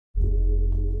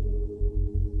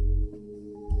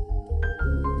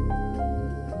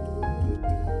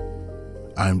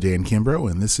I'm Dan Kimbrough,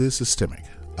 and this is Systemic,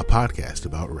 a podcast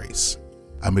about race.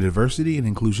 I'm a diversity and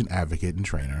inclusion advocate and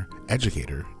trainer,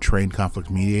 educator, trained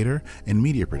conflict mediator, and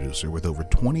media producer with over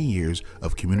 20 years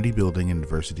of community building and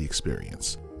diversity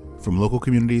experience. From local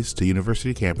communities to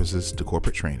university campuses to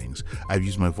corporate trainings, I've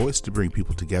used my voice to bring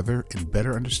people together and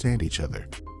better understand each other.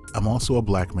 I'm also a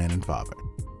Black man and father.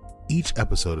 Each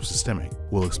episode of Systemic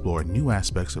will explore new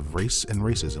aspects of race and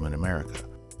racism in America.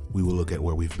 We will look at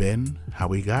where we've been, how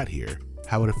we got here,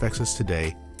 how it affects us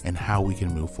today, and how we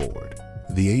can move forward.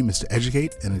 The aim is to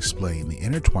educate and explain the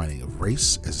intertwining of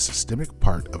race as a systemic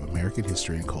part of American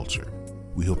history and culture.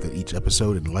 We hope that each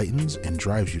episode enlightens and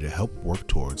drives you to help work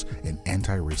towards an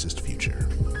anti-racist future.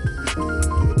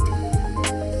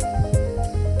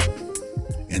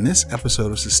 In this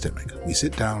episode of Systemic, we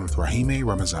sit down with Rahime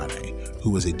Ramazani,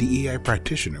 who is a DEI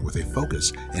practitioner with a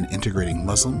focus in integrating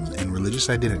Muslims and religious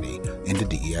identity into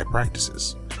DEI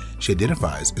practices. She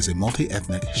identifies as a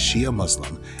multi-ethnic Shia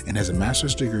Muslim and has a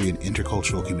master's degree in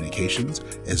intercultural communications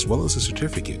as well as a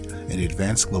certificate in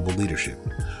advanced global leadership.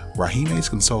 Rahime's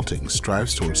consulting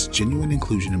strives towards genuine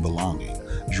inclusion and belonging,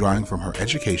 drawing from her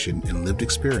education and lived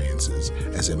experiences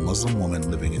as a Muslim woman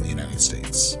living in the United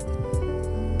States.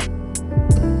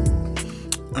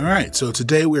 All right, so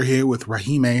today we're here with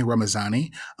Rahime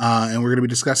Ramazani, and we're going to be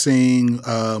discussing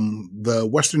the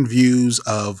Western views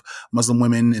of Muslim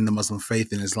women in the Muslim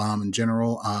faith and Islam in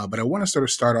general. But I want to sort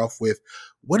of start off with,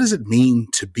 what does it mean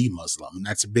to be Muslim? And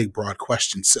that's a big, broad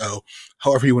question. So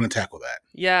however you want to tackle that.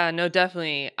 Yeah, no,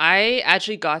 definitely. I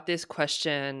actually got this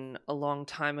question a long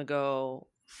time ago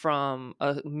from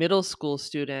a middle school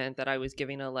student that I was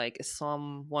giving a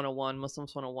Islam 101,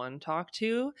 Muslims 101 talk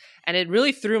to. And it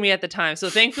really threw me at the time. So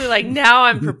thankfully, now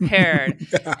I'm prepared.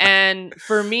 And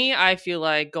for me, I feel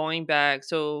like going back,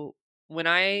 so when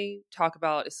I talk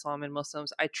about Islam and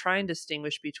Muslims, I try and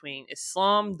distinguish between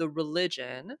Islam, the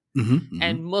religion,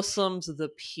 and Muslims, the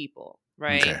people,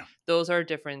 right? Okay. Those are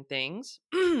different things.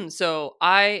 So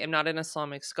I am not an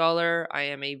Islamic scholar. I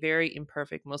am a very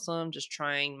imperfect Muslim, just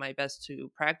trying my best to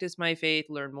practice my faith,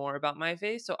 learn more about my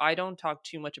faith. So I don't talk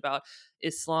too much about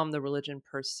Islam, the religion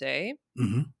per se.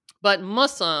 But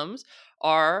Muslims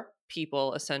are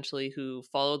people essentially who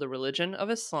follow the religion of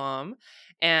Islam,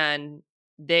 and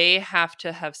they have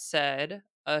to have said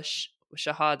a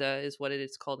shahada is what it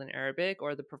is called in Arabic,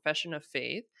 or the profession of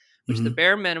faith, which the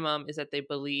bare minimum is that they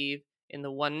believe in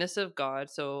the oneness of God.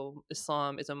 So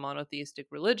Islam is a monotheistic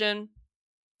religion,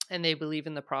 and they believe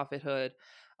in the prophethood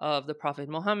of the Prophet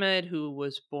Muhammad, who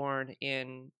was born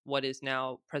in what is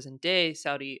now present day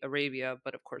Saudi Arabia.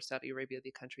 But of course, Saudi Arabia,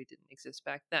 the country, didn't exist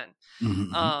back then.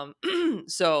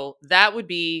 So that would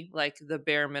be like the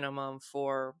bare minimum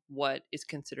for what is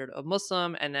considered a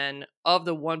Muslim. And then of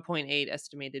the 1.8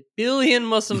 estimated billion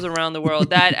Muslims around the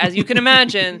world, that, as you can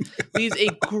imagine, leaves a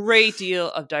great deal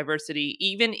of diversity,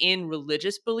 even in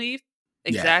religious belief.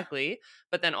 Exactly. Yeah.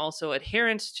 But then also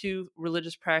adherence to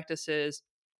religious practices.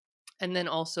 And then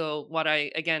also what I,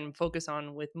 again, focus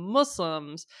on with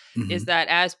Muslims is that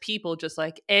as people, just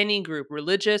like any group,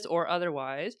 religious or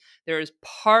otherwise, there is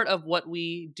part of what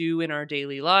we do in our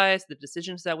daily lives, the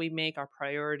decisions that we make, our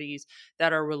priorities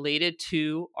that are related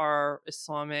to our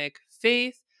Islamic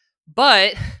faith.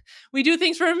 But we do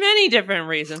things for many different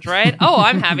reasons, right? Oh,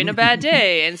 I'm having a bad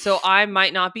day, and so I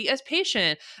might not be as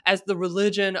patient as the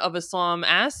religion of Islam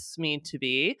asks me to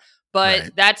be.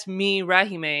 But That's me,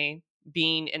 Rahime,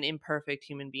 being an imperfect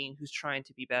human being who's trying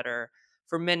to be better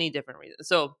for many different reasons.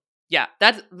 So yeah,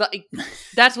 that's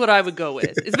what I would go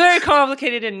with. It's very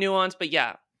complicated and nuanced, but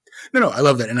yeah. No, I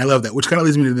love that. And I love that, which kind of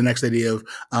leads me to the next idea of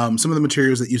some of the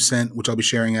materials that you sent, which I'll be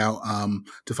sharing out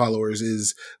to followers,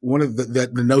 is one of the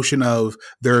notion of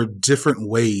there are different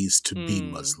ways to be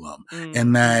Muslim.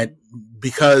 And that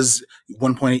because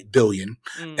 1.8 billion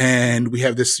and we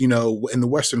have this, in the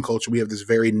Western culture, we have this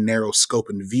very narrow scope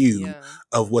and view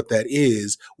of what that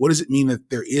is. What does it mean that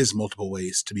there is multiple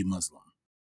ways to be Muslim?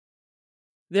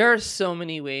 There are so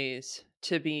many ways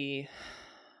to be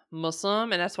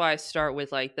Muslim, and that's why I start with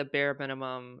the bare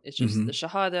minimum. It's just the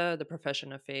shahada, the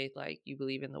profession of faith. You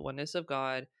believe in the oneness of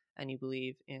God, and you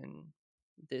believe in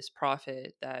this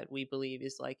prophet that we believe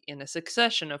is in a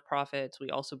succession of prophets.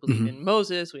 We also believe in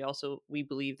Moses. We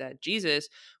believe that Jesus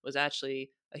was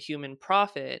actually a human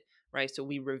prophet, right? So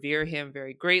we revere him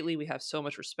very greatly. We have so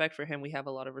much respect for him. We have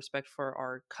a lot of respect for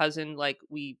our cousin.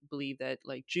 We believe that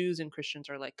Jews and Christians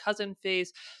are cousin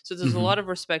faiths. So there's a lot of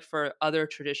respect for other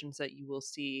traditions that you will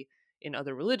see in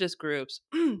other religious groups.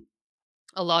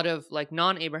 A lot of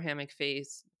non-Abrahamic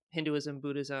faiths, Hinduism,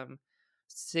 Buddhism,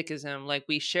 Sikhism,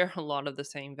 we share a lot of the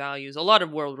same values. A lot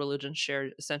of world religions share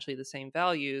essentially the same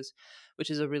values, which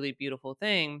is a really beautiful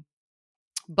thing.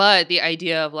 But the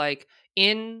idea of like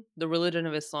in the religion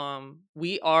of Islam,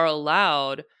 we are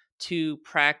allowed to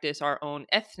practice our own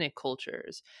ethnic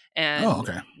cultures, Oh, and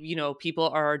okay. people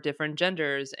are different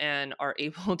genders and are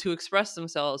able to express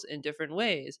themselves in different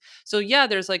ways. So yeah,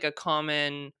 there's like a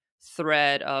common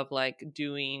thread of like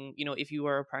doing, if you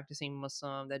are a practicing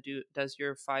Muslim that does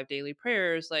your 5 daily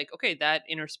prayers, like okay, that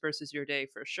intersperses your day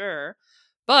for sure.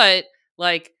 But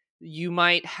like you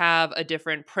might have a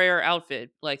different prayer outfit.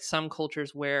 Like some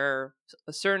cultures wear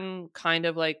a certain kind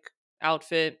of like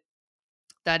outfit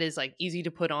that is like easy to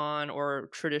put on or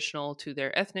traditional to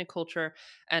their ethnic culture,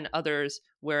 and others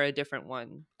wear a different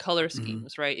one. Color Hmm.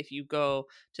 schemes, right? If you go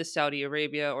to Saudi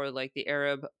Arabia or like the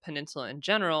Arab peninsula in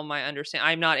general,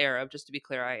 I'm not Arab, just to be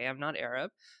clear, I am not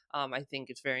Arab. I think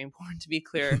it's very important to be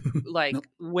clear, like Nope.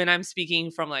 when I'm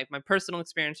speaking from like my personal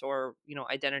experience or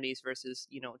identities versus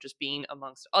just being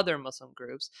amongst other Muslim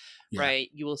groups, Yeah. right?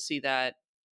 You will see that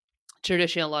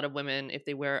traditionally a lot of women, if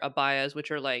they wear abayas,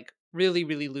 which are like really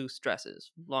really loose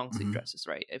dresses, long sleeve Hmm. dresses,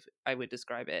 right, if I would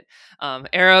describe it.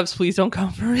 Arabs, please don't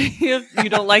come for me if you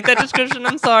don't like that description.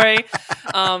 I'm sorry.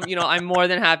 I'm more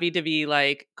than happy to be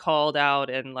like called out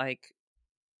and like,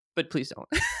 but please don't.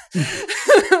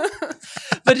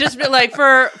 But just like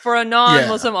for a Yeah.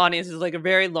 non-Muslim audience, it's like a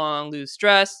very long loose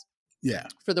dress. Yeah.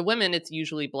 For the women, it's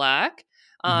usually black.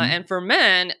 Hmm. And for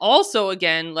men, also,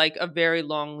 again, like a very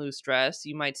long, loose dress.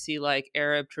 You might see like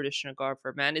Arab traditional garb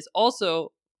for men is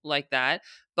also like that,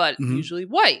 but Hmm. usually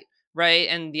white, right?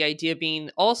 And the idea being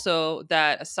also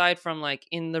that aside from like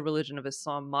in the religion of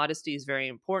Islam, modesty is very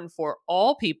important for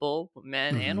all people,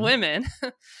 men and Hmm. women.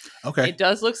 Okay. It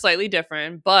does look slightly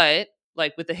different, but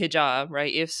like with the hijab,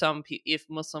 right? If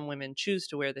Muslim women choose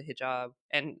to wear the hijab,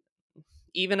 and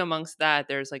even amongst that,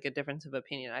 there's like a difference of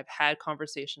opinion. I've had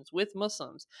conversations with Hmm.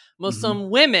 Muslim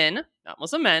women, not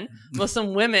Muslim men,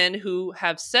 Muslim women who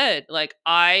have said, like,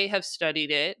 I have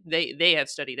studied it. They have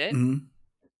studied it, Hmm.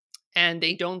 and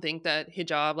they don't think that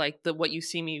hijab, like the what you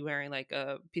see me wearing, like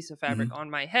a piece of fabric Hmm. on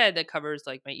my head that covers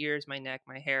like my ears, my neck,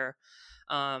 my hair.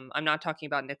 I'm not talking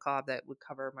about niqab that would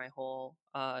cover my whole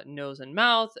nose and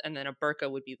mouth, and then a burqa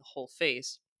would be the whole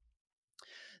face.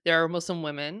 There are Muslim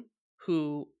women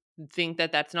who think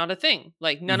that that's not a thing.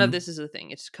 Like none of Hmm. this is a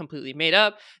thing. It's completely made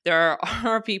up. There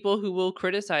are people who will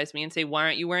criticize me and say, "Why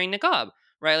aren't you wearing niqab?"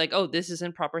 Right? Like, "Oh, this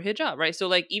isn't proper hijab." Right? So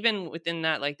like even within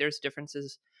that, like there's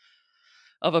differences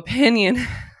of opinion.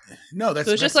 No, So it's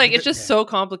just that's like but it's just yeah. so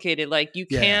complicated. Like you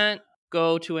Yeah. can't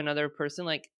go to another person.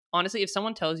 Like honestly, if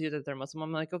someone tells you that they're Muslim,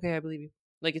 I'm like, okay, I believe you.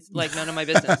 Like it's like none of my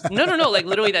business. No, no, no. Like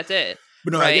literally, that's it.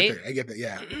 But no, I get Right? that. I get that.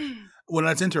 Yeah. Well,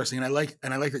 that's interesting, and I like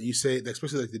that you say that,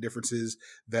 especially like the differences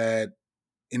that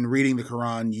in reading the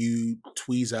Quran you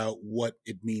tweeze out what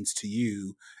it means to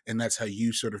you, and that's how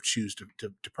you sort of choose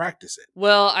to practice it.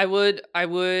 Well, I would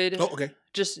Oh, okay.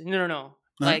 just no, no, no.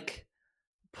 Uh-huh. Like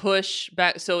push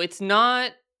back. So it's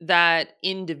not that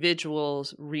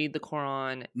individuals read the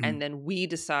Quran Hmm. and then we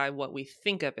decide what we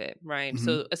think of it, right? Hmm.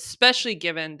 So especially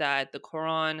given that the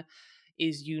Quran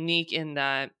is unique in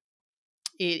that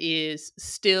it is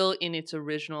still in its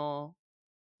original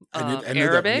I knew that one. Yep.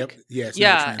 Arabic. Yeah, it's never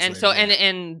Yeah, and so translated. Yeah.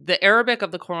 and the Arabic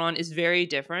of the Quran is very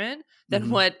different than Hmm.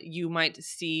 what you might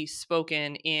see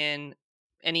spoken in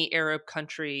any Arab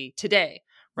country today,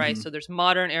 right? Hmm. So there's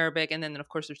modern Arabic, and then of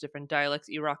course there's different dialects.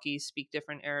 Iraqis speak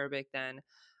different Arabic than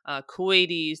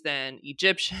Kuwaitis, than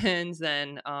Egyptians,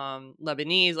 than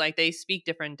Lebanese. Like they speak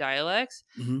different dialects.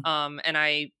 Hmm. And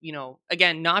I,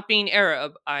 again, not being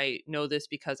Arab, I know this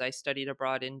because I studied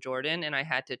abroad in Jordan and I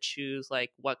had to choose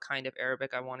like what kind of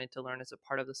Arabic I wanted to learn as a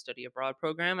part of the study abroad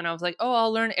program. And I was like, oh,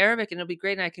 I'll learn Arabic and it'll be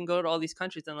great. And I can go to all these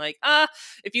countries. And like,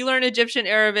 if you learn Egyptian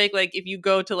Arabic, like if you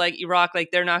go to like Iraq, like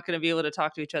they're not going to be able to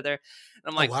talk to each other. And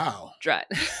I'm Oh like, wow. drat.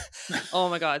 Oh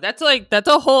my God. That's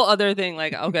a whole other thing.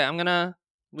 Like, okay,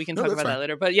 we can No, talk that's about that fine.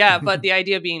 later. But yeah, but the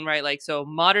idea being, right, like, so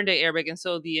modern day Arabic. And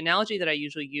so the analogy that I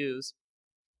usually use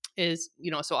is,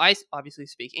 so I obviously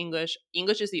speak English.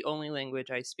 English is the only language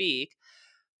I speak.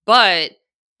 But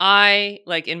I,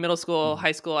 like in middle school, Hmm.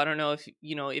 high school, I don't know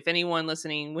if anyone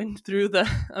listening went through the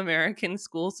American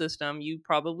school system, you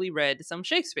probably read some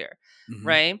Shakespeare, Hmm.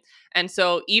 right? And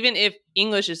so even if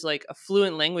English is like a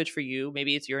fluent language for you,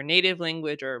 maybe it's your native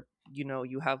language or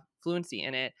you have fluency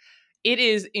in it, it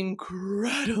is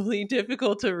incredibly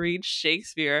difficult to read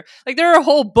Shakespeare. Like there are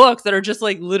whole books that are just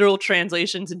like literal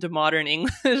translations into modern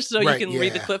English so you Right. can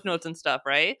read the Yeah. cliff notes and stuff,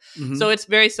 right? So Hmm. it's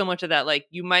very similar to that. Like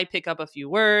you might pick up a few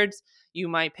words, you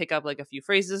might pick up like a few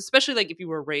phrases, especially like if you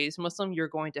were raised Muslim, you're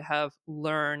going to have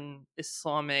learned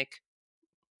Islamic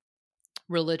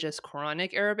religious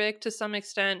Quranic Arabic to some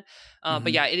extent. But Hmm.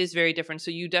 yeah, it is very different.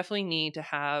 So you definitely need to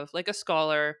have like a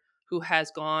scholar who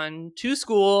has gone to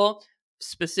school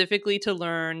specifically to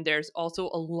learn. There's also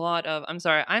a lot of, I'm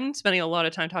sorry, I'm spending a lot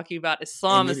of time talking about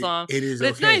Islam, It is but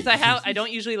it's okay. nice. I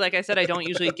don't usually, like I said, I don't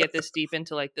usually get this deep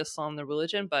into like the Islam, the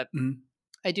religion, but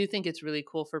I do think it's really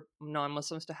cool for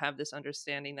non-Muslims to have this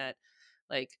understanding that,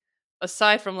 like,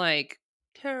 aside from like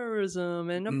terrorism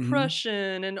and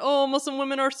oppression and Muslim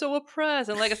women are so oppressed,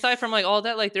 and like aside from like all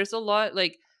that, like there's a lot,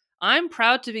 like, I'm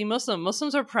proud to be Muslim.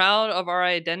 Muslims are proud of our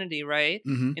identity, right?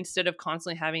 Instead of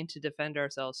constantly having to defend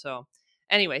ourselves. So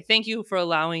anyway, thank you for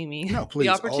allowing me please, the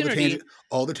opportunity.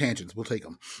 All the tangents, we'll take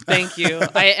them. Thank you.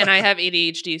 I have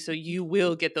ADHD, so you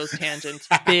will get those tangents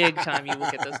big time. You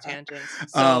will get those tangents.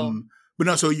 So, but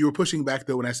no, so you were pushing back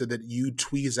though when I said that you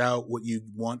tweeze out what you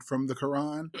want from the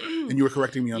Quran, and you were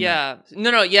correcting me on that.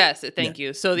 No, yes, thank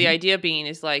you. So the idea being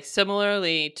is like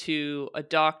similarly to a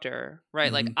doctor,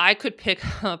 right? Like I could pick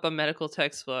up a medical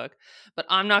textbook, but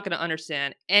I'm not going to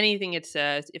understand anything it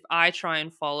says if I try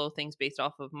and follow things based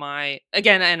off of my,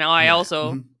 again, and I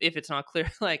also, if it's not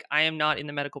clear, like I am not in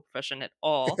the medical profession at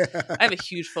all. I have a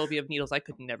huge phobia of needles. I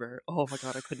could never, oh my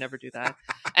God, I could never do that.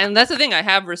 And that's the thing, I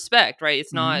have respect, right?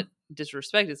 It's not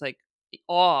disrespect, it's like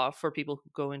awe for people who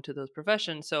go into those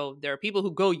professions. So there are people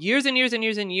who go years and years and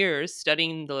years and years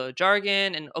studying the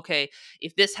jargon, and okay,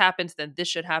 if this happens then this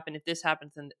should happen, if this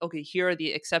happens then okay, here are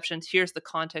the exceptions, here's the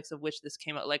context of which this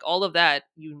came out, like all of that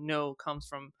comes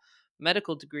from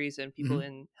medical degrees and people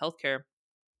in healthcare.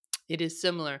 It is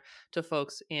similar to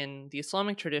folks in the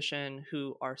Islamic tradition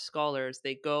who are scholars.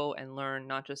 They go and learn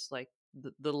not just like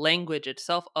the language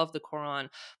itself of the Quran,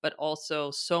 but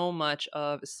also so much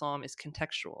of Islam is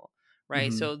contextual,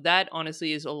 right? So that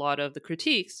honestly is a lot of the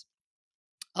critiques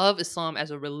of Islam as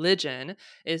a religion,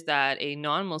 is that a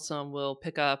non-Muslim will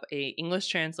pick up a English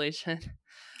translation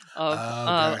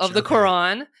of the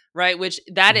Quran, right? Which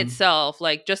that itself,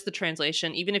 like just the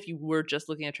translation, even if you were just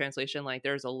looking at translation, like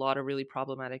there's a lot of really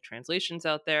problematic translations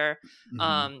out there.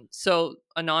 So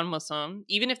a non-Muslim,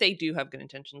 even if they do have good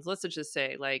intentions, let's just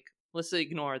say, like, let's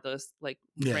ignore those like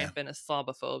rampant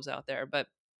Islamophobes out there, but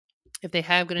if they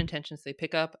have good intentions, they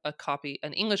pick up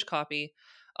an English copy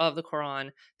of the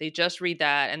Quran, they just read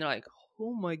that and they're like,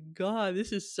 oh my God,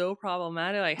 this is so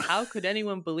problematic. Like, how could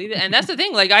anyone believe it? And that's the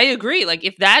thing. Like, I agree. Like,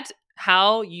 if that's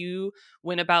how you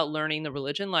went about learning the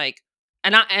religion, like,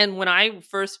 and when I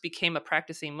first became a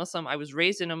practicing Muslim, I was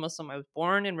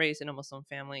born and raised in a Muslim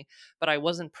family, but I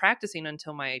wasn't practicing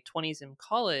until my 20s in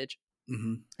college.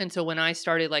 And so when I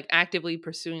started like actively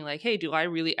pursuing like, hey, do I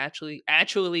really actually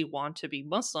want to be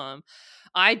Muslim?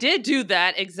 I did do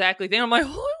that exactly thing. I'm like,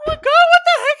 oh my God, what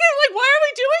the heck? Like, why are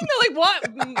we doing that? Like,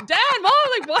 what? Dad, Mom,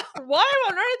 like, what? Why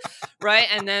on earth? Right.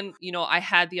 And then, I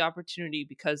had the opportunity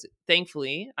because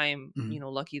thankfully I am,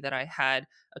 lucky that I had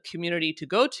a community to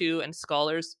go to and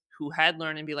scholars who had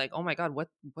learned and be like, oh my God, what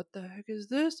the heck is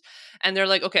this? And they're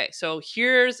like, okay, so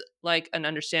here's like an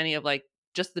understanding of like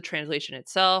just the translation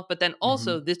itself. But then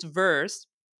also this verse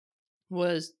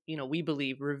was, we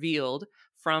believe revealed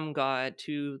from God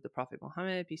to the Prophet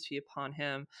Muhammad, peace be upon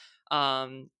him,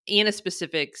 in a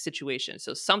specific situation.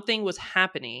 So something was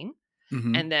happening,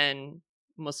 and then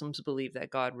Muslims believe that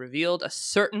God revealed a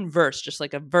certain verse, just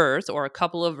like a verse or a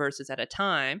couple of verses at a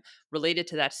time related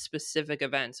to that specific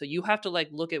event. So you have to like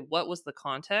look at what was the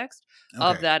context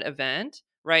of that event,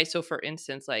 right? So for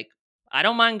instance, like, I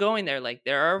don't mind going there. Like,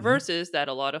 there are verses that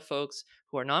a lot of folks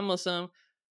who are non-Muslim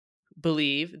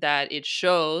believe that it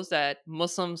shows that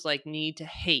Muslims like need to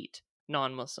hate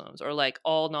non-Muslims, or like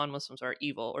all non-Muslims are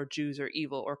evil, or Jews are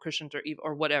evil, or Christians are evil,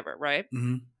 or whatever, right?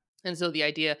 And so the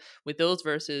idea with those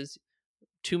verses,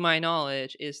 to my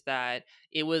knowledge, is that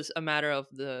it was a matter of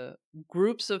the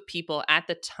groups of people at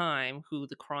the time who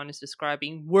the Quran is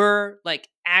describing were like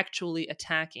actually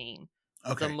attacking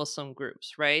the Muslim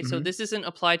groups, right? So this isn't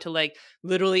applied to like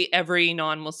literally every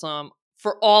non-Muslim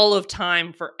for all of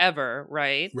time forever,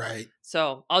 right? Right.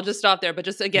 So I'll just stop there. But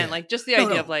just again, like just the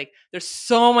idea of like there's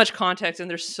so much context and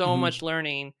there's so much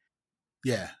learning.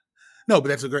 Yeah. No, but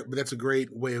that's a great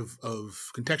way of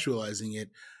contextualizing it,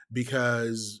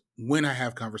 because when I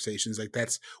have conversations like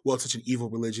it's such an evil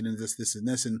religion and this and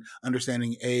this, and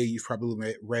understanding you've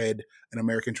probably read an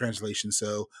American translation,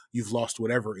 so you've lost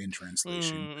whatever in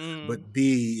translation. But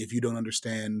B, if you don't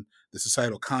understand the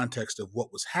societal context of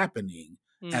what was happening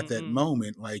at that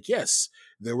moment, like, yes,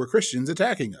 there were Christians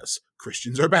attacking us.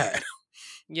 Christians are bad.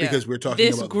 Yeah. Because we're talking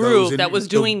this about group that was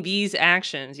doing these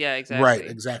actions. Yeah, exactly. Right,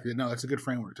 exactly. No, that's a good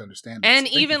framework to understand. And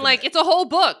so even like, it's a whole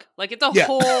book. Like, it's a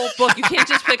whole book. You can't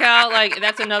just pick out, like,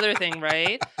 that's another thing,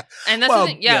 right? And that's the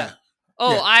thing. Yeah.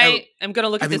 Oh, yeah. I am going to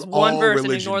look at this one verse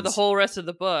and ignore the whole rest of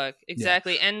the book.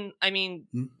 Exactly. Yeah. And I mean,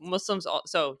 Muslims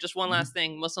also, just one last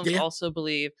thing, Muslims also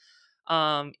believe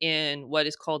in what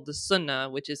is called the Sunnah,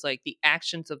 which is like the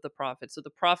actions of the Prophet. So the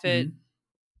Prophet,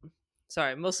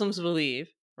 Muslims believe,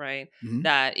 right,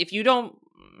 that if you don't,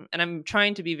 and I'm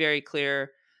trying to be very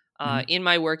clear in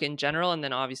my work in general, and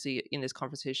then obviously in this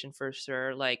conversation for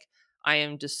sure, like I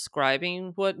am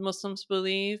describing what Muslims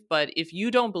believe, but if you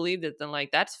don't believe it, then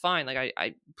like that's fine. Like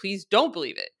I please don't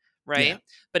believe it, right? Yeah.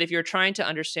 But if you're trying to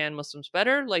understand Muslims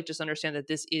better, like just understand that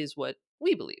this is what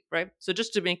we believe, right? So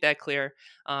just to make that clear,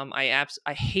 I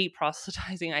hate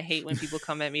proselytizing. I hate when people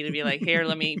come at me to be like, "Here,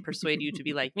 let me persuade you to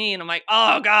be like me," and I'm like,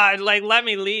 "Oh God, like let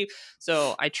me leave."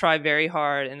 So I try very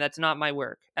hard, and that's not my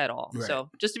work at all. Right.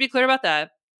 So just to be clear about that.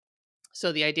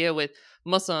 So the idea with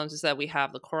Muslims is that we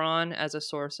have the Quran as a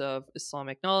source of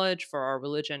Islamic knowledge for our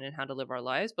religion and how to live our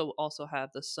lives, but we also have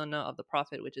the Sunnah of the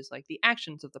Prophet, which is like the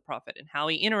actions of the Prophet and how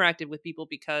he interacted with people,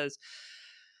 because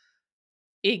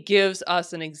it gives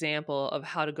us an example of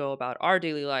how to go about our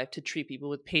daily life to treat people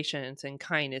with patience and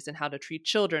kindness, and how to treat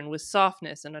children with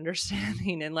softness and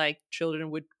understanding. And like children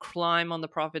would climb on the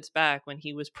Prophet's back when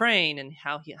he was praying, and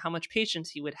how much patience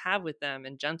he would have with them,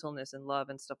 and gentleness and love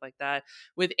and stuff like that,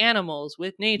 with animals,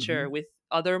 with nature, with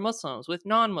other Muslims, with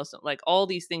non-Muslims. Like all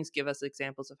these things give us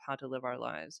examples of how to live our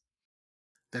lives.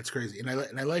 That's crazy. And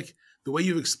I like the way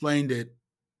you've explained it.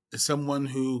 As someone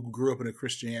who grew up in a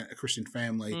Christian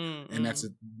family, and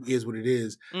is what it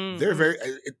is. They're very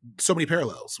so many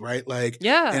parallels, right? Like,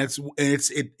 yeah, and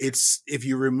it's if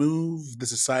you remove the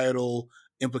societal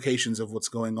implications of what's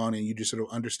going on, and you just sort of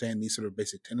understand these sort of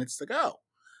basic tenets, like, oh,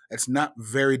 it's not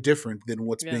very different than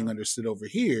what's being understood over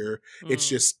here. It's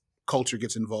just culture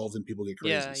gets involved and people get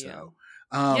crazy.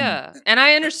 Yeah, and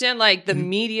I understand like the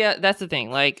media. That's the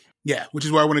thing, like. Yeah, which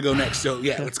is where I want to go next. So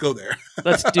yeah, let's go there.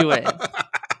 Let's do it.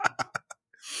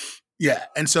 Yeah.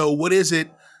 And so what is it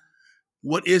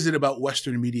about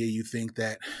Western media you think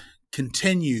that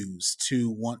continues to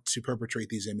want to perpetrate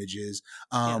these images?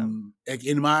 Like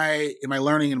in my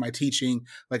learning and my teaching,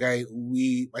 like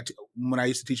when I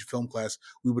used to teach a film class,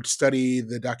 we would study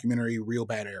the documentary Real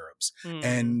Bad Arabs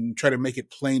and try to make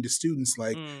it plain to students,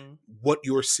 like what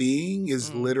you're seeing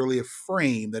is literally a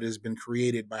frame that has been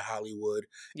created by Hollywood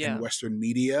and Western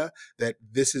media, that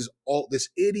this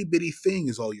itty bitty thing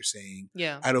is all you're seeing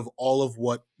out of all of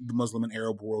what the Muslim and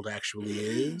Arab world actually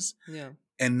is.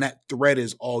 And that thread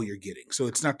is all you're getting. So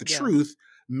it's not the truth.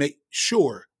 Make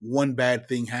sure one bad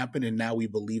thing happened and now we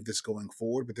believe this going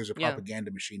forward, but there's a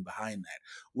propaganda machine behind that.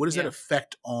 What does that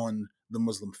affect on the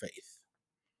Muslim faith?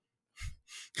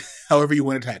 However you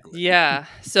want to tackle it. Yeah.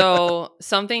 So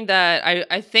something that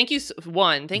I thank you.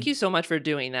 Thank you so much for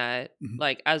doing that.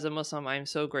 Like as a Muslim, I'm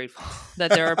so grateful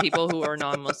that there are people who are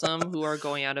non-Muslim who are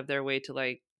going out of their way to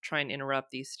like try and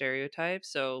interrupt these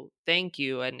stereotypes. So thank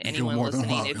you. And anyone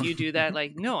listening, if you do that,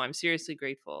 like, no, I'm seriously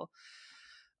grateful.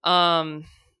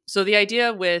 So the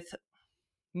idea with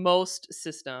most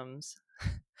systems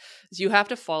is you have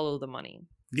to follow the money.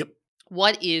 Yep.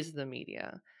 What is the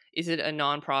media? Is it a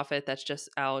nonprofit that's just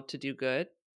out to do good?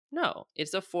 No,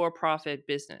 it's a for-profit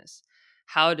business.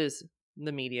 How does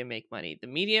the media make money? The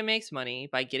media makes money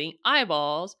by getting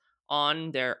eyeballs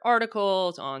on their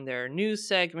articles, on their news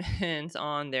segments,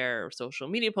 on their social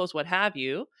media posts, what have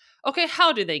you. Okay,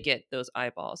 how do they get those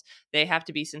eyeballs? They have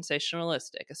to be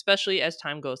sensationalistic, especially as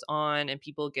time goes on and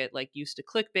people get like used to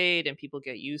clickbait and people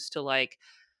get used to like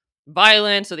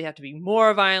violence, so they have to be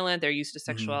more violent. They're used to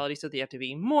sexuality, so they have to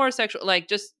be more sexual, like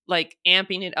just like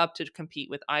amping it up to compete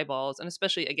with eyeballs. And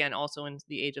especially again also in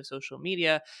the age of social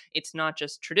media, it's not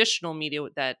just traditional media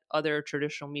that other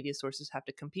traditional media sources have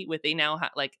to compete with. They now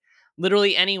have like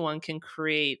literally anyone can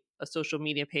create a social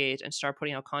media page and start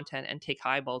putting out content and take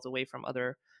eyeballs away from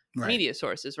other media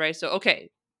sources, right? So okay,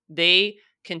 they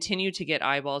continue to get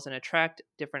eyeballs and attract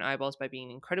different eyeballs by being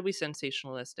incredibly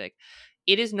sensationalistic.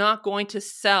 It is not going to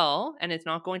sell and it's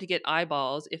not going to get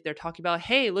eyeballs if they're talking about,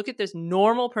 hey, look at this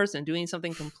normal person doing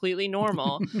something completely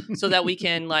normal so that we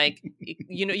can like,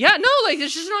 like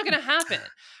it's just not going to happen.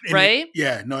 Right?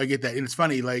 I get that. And it's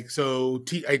funny. Like, so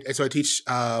I teach,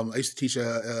 I used to teach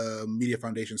a media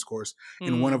foundations course,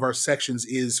 and one of our sections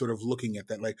is sort of looking at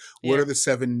that. Like, what are the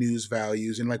 7 news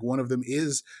values? And like, one of them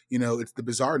is, it's the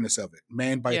bizarreness of it.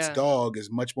 Man bites dog is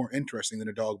much more interesting than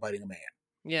a dog biting a man.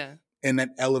 Yeah. And that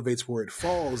elevates where it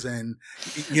falls, and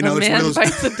it's one of those.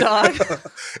 Bites the dog.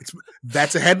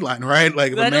 That's a headline, right?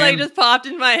 Like that like just popped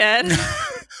in my head.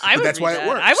 I But would that's read why it that.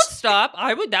 works. I would stop.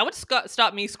 That would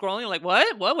stop me scrolling. Like,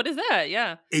 what is that?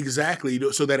 Yeah. Exactly.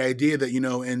 So that idea that,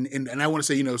 and I want to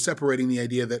say, separating the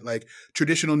idea that like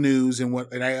traditional news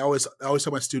and I always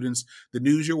tell my students, the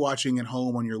news you're watching at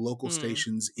home on your local Mm,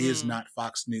 stations is mm, not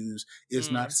Fox News,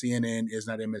 is not mm, CNN, is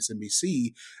not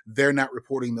MSNBC. They're not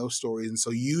reporting those stories. And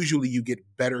so usually you get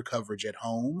better coverage at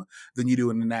home than you do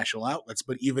in the national outlets.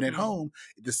 But even at mm. home,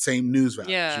 the same news values.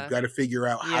 You've Yeah. got to figure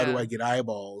out, how do I Yeah. get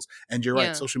eyeballs? And you're right.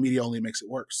 Yeah. Social media only makes it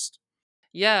worse.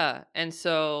 Yeah, and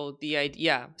so the idea,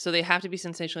 yeah, so they have to be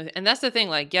sensational, and that's the thing.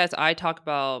 Like, yes, I talk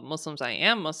about Muslims. I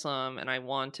am Muslim, and I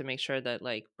want to make sure that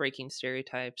like breaking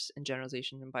stereotypes and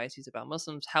generalization and biases about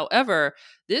Muslims. However,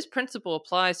 this principle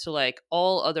applies to like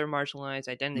all other marginalized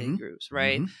identity Hmm. groups,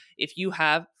 right? Hmm. If you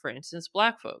have, for instance,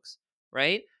 Black folks,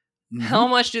 right? Hmm. How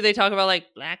much do they talk about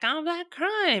like black on black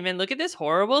crime and look at this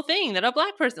horrible thing that a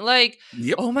Black person like,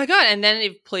 Yep. oh my god, and then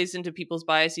it plays into people's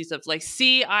biases of like,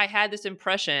 see, I had this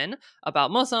impression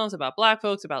about Muslims, about Black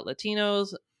folks, about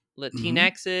Latinos, Hmm.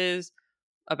 Latinxes,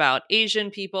 about Asian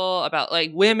people, about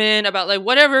like women, about like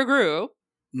whatever group,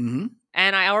 Hmm.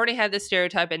 and I already had this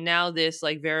stereotype, and now this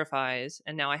like verifies,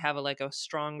 and now I have a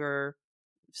stronger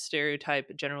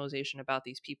stereotype generalization about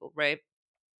these people, right?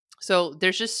 So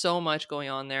there's just so much going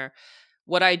on there.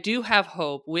 What I do have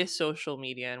hope with social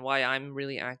media and why I'm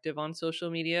really active on social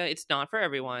media, it's not for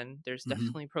everyone. There's Hmm.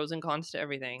 definitely pros and cons to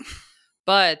everything.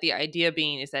 But the idea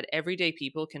being is that everyday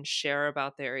people can share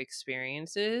about their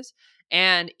experiences.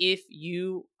 And if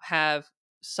you have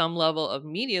some level of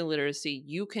media literacy,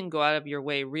 you can go out of your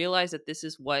way, realize that this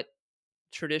is what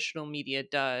traditional media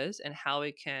does and how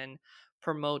it can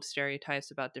promote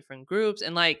stereotypes about different groups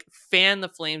and like fan the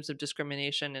flames of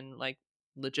discrimination and like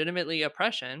legitimately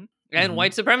oppression and Hmm.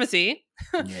 white supremacy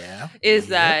Yeah. is Yep.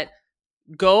 that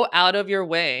go out of your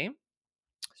way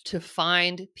to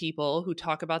find people who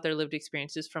talk about their lived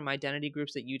experiences from identity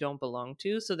groups that you don't belong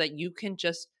to so that you can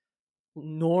just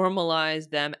normalize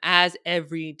them as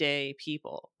everyday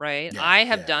people, right? Yeah. I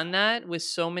have Yeah. done that with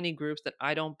so many groups that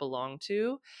I don't belong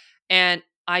to, and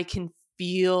I can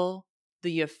feel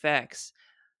the effects.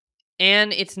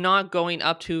 And it's not going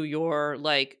up to your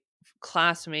like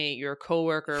classmate, your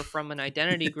coworker from an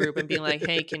identity group and being like,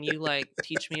 "Hey, can you like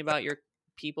teach me about your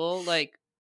people?" Like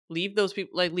leave those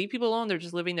people, like leave people alone. They're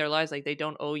just living their lives. Like they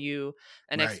don't owe you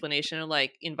an Right. explanation, or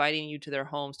like inviting you to their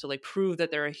homes to like prove that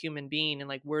they're a human being and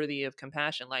like worthy of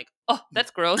compassion. Like, oh,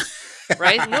 that's gross,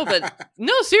 right? No, but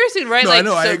no, seriously, right? No, I Like,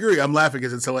 know. I so agree. I'm laughing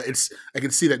because it's. I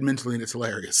can see that mentally, and it's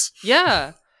hilarious.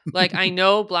 yeah. Like I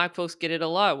know Black folks get it a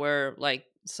lot where like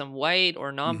some white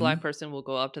or non-black Hmm. person will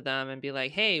go up to them and be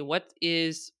like, "Hey, what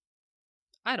is,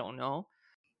 I don't know.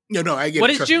 No, no, I get What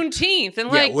it. is Trust me. Juneteenth?" And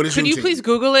Yeah. like, What is "Could you Juneteenth? please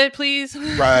Google it, please?"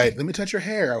 Right. Let me touch your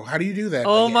hair. How do you do that?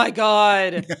 Oh Yeah. my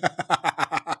god.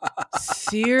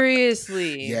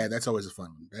 Seriously. Yeah, that's always a fun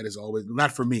one. That is always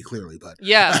not for me, clearly, but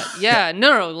Yeah, yeah.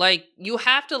 No, no, like you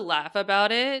have to laugh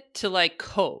about it to like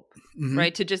cope, hmm.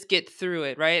 right? To just get through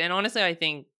it, right? And honestly, I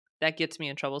think that gets me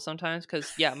in trouble sometimes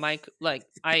because yeah, Mike, like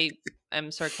I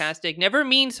am sarcastic, never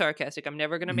mean sarcastic. I'm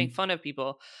never gonna make Hmm. fun of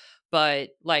people, but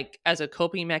like as a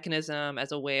coping mechanism,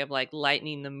 as a way of like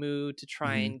lightening the mood to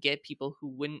try Hmm. and get people who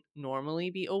wouldn't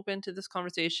normally be open to this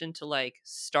conversation to like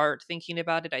start thinking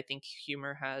about it. I think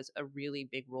humor has a really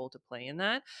big role to play in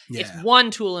that. It's Yeah. one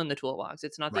tool in the toolbox.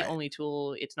 It's not the Right. only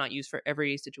tool. It's not used for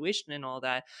every situation and all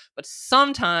that. But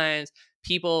sometimes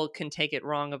people can take it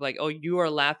wrong of like, oh, you are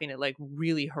laughing at like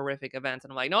really horrific events.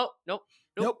 And I'm like, nope, nope,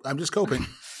 nope. Nope. I'm just coping.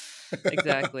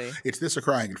 Exactly. It's this or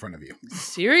crying in front of you.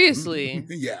 Seriously.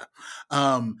 Yeah.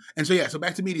 And so yeah. So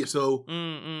back to media. So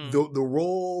Mm-mm. the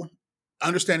role,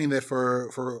 understanding that for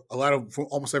a lot of, for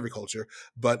almost every culture,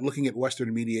 but looking at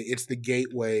Western media, it's the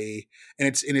gateway, and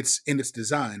it's in its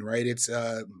design, right? It's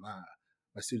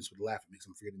my students would laugh at me because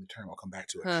I'm forgetting the term. I'll come back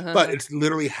to it, but it's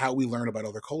literally how we learn about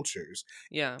other cultures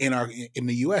Yeah. in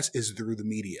the U.S. is through the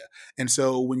media. And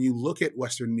so when you look at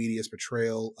Western media's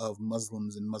portrayal of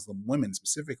Muslims and Muslim women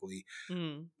specifically,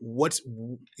 Mm. what's,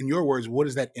 in your words, what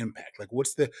is that impact? Like,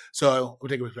 what's the, so we'll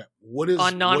take it back. What is On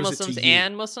it to non-Muslims you?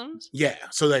 and Muslims? Yeah.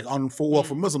 So like for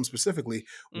Mm. Muslims specifically,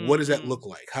 what does that Mm-mm. look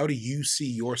like? How do you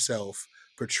see yourself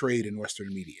portrayed in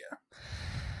Western media?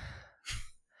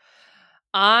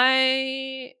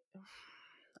 I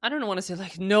don't want to say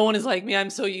like no one is like me. I'm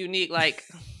so unique. Like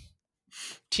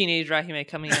teenage Rahime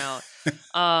coming out.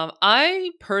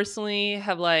 I personally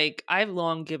have like I've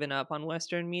long given up on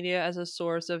Western media as a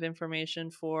source of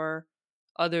information for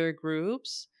other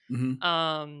groups. Hmm.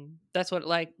 That's what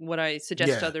I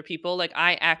suggest to Yeah. other people. Like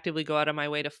I actively go out of my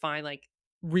way to find like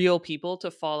real people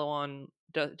to follow on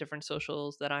different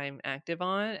socials that I'm active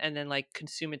on, and then like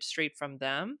consume it straight from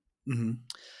them. Mm-hmm.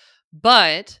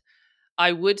 But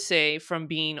I would say, from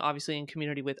being obviously in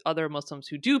community with other Muslims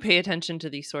who do pay attention to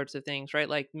these sorts of things, right?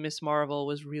 Like Miss Marvel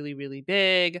was really, really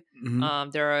big. Mm-hmm.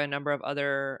 There are a number of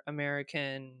other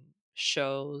American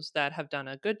shows that have done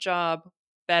a good job,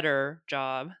 better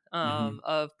job, Mm-hmm.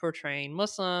 of portraying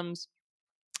Muslims.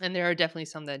 And there are definitely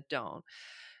some that don't.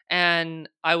 And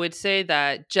I would say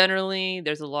that generally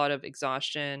there's a lot of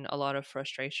exhaustion, a lot of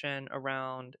frustration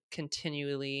around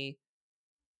continually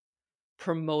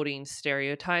promoting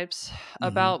stereotypes Mm-hmm.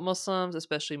 about Muslims,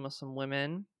 especially Muslim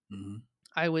women. Mm-hmm.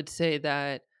 I would say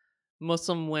that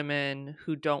Muslim women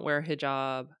who don't wear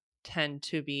hijab tend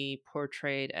to be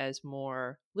portrayed as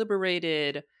more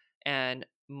liberated and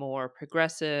more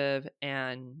progressive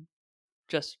and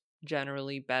just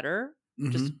generally better,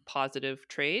 just Mm-hmm. positive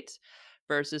traits,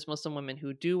 versus Muslim women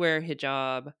who do wear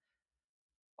hijab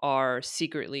are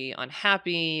secretly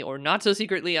unhappy or not so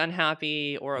secretly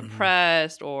unhappy or Mm-hmm.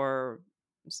 oppressed or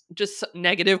just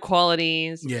negative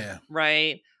qualities, Yeah.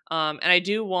 right? And I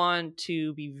do want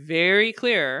to be very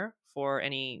clear for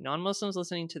any non-Muslims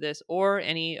listening to this, or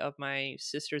any of my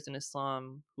sisters in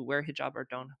Islam who wear hijab or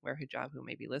don't wear hijab who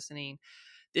may be listening.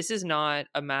 This is not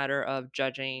a matter of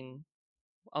judging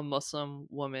a Muslim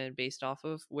woman based off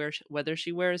of whether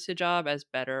she wears hijab as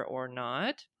better or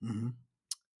not. Mm-hmm.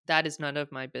 That is none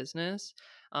of my business.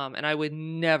 And I would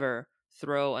never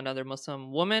throw another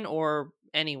Muslim woman or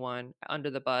anyone under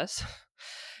the bus.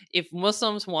 If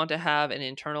Muslims want to have an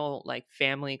internal, like,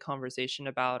 family conversation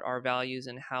about our values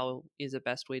and how is the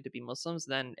best way to be Muslims,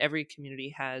 then every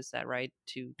community has that right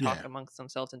to talk Yeah. amongst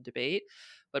themselves and debate.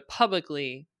 But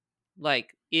publicly,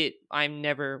 like, I'm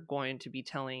never going to be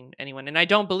telling anyone, and I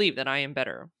don't believe that I am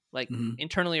better, like Mm-hmm.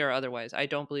 internally or otherwise. I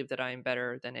don't believe that I am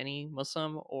better than any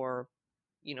Muslim or,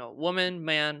 woman,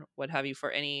 man, what have you,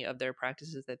 for any of their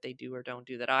practices that they do or don't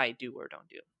do that I do or don't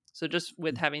do. So, just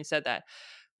with having said that,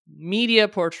 media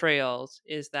portrayals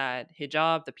is that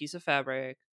hijab, the piece of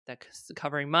fabric that's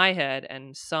covering my head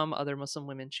and some other Muslim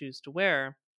women choose to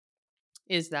wear,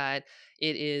 is that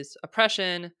it is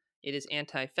oppression, it is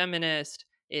anti-feminist,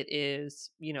 it is,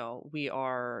 we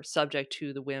are subject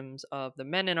to the whims of the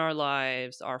men in our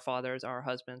lives, our fathers, our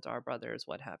husbands, our brothers,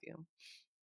 what have you.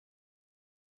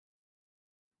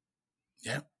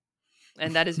 Yeah.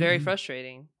 And that is very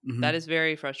frustrating. Mm-hmm. That is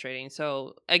very frustrating.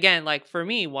 So again, like, for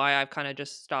me, why I've kind of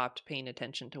just stopped paying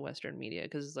attention to Western media,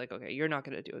 because it's like, okay, you're not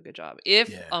going to do a good job. If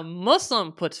Yeah. a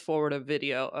Muslim puts forward a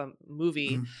video, a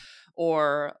movie, Mm-hmm.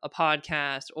 or a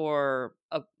podcast, or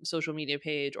a social media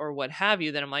page, or what have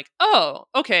you, then I'm like, oh,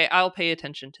 okay, I'll pay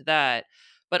attention to that.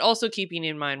 But also keeping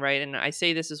in mind, right? And I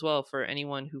say this as well for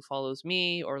anyone who follows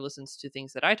me or listens to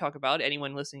things that I talk about,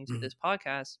 anyone listening to Mm-hmm. this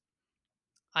podcast,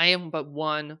 I am but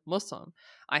one Muslim.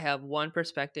 I have one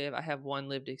perspective. I have one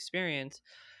lived experience,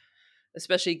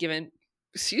 especially given,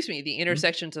 excuse me, the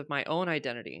intersections of my own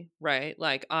identity, right?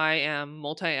 Like, I am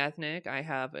multi-ethnic. I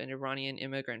have an Iranian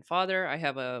immigrant father. I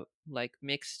have a, like,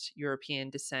 mixed European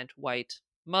descent white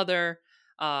mother.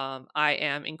 I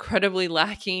am incredibly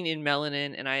lacking in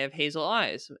melanin and I have hazel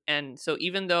eyes. And so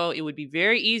even though it would be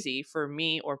very easy for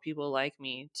me or people like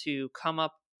me to come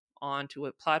up onto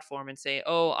a platform and say,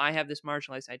 oh, I have this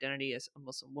marginalized identity as a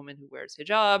Muslim woman who wears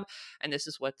hijab, and this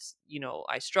is what's,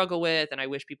 I struggle with, and I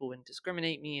wish people wouldn't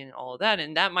discriminate me and all of that,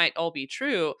 and that might all be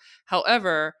true.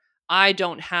 However, I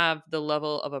don't have the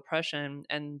level of oppression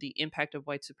and the impact of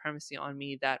white supremacy on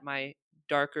me that my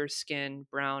darker skinned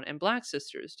brown and black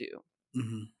sisters do.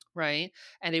 Mm-hmm. Right.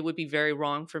 And it would be very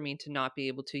wrong for me to not be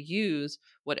able to use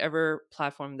whatever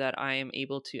platform that I am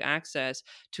able to access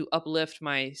to uplift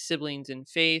my siblings in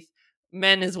faith,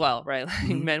 men as well, right? Like,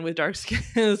 Mm-hmm. men with dark skin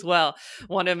as well.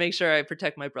 Want to make sure I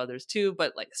protect my brothers too,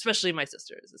 but, like, especially my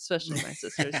sisters,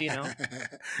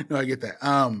 No, I get that.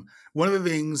 One of the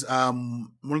things,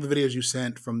 one of the videos you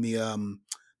sent from the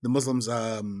Muslims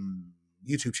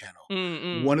YouTube channel,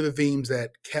 Mm-mm. one of the themes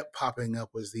that kept popping up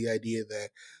was the idea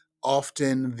that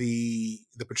often the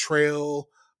portrayal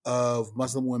of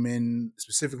Muslim women,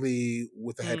 specifically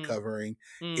with the head Mm, covering,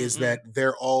 is mm-mm. that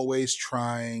they're always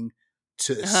trying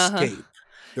to escape.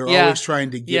 They're Yeah. always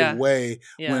trying to get Yeah. away.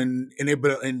 Yeah.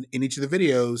 But in each of the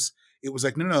videos, it was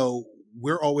like, no,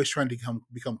 we're always trying to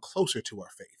become closer to our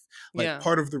faith. Like, Yeah.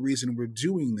 part of the reason we're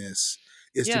doing this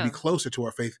is to be Yeah. closer to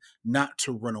our faith, not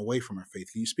to run away from our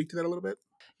faith. Can you speak to that a little bit?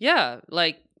 Yeah,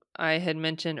 like I had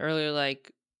mentioned earlier,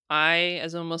 like, I,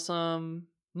 as a Muslim,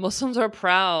 Muslims are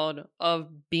proud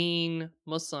of being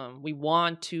Muslim. We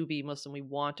want to be Muslim. We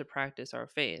want to practice our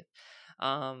faith.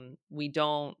 We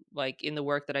don't, like, in the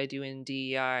work that I do in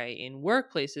DEI in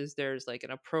workplaces, there's, like,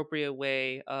 an appropriate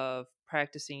way of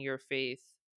practicing your faith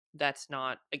that's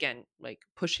not, again, like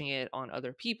pushing it on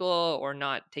other people or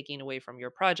not taking away from your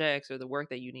projects or the work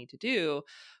that you need to do.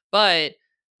 But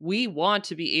we want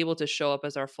to be able to show up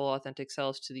as our full authentic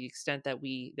selves to the extent that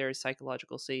there is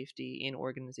psychological safety in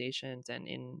organizations and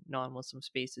in non-Muslim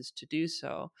spaces to do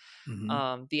so.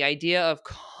 Mm-hmm. The idea of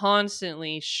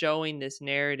constantly showing this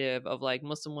narrative of like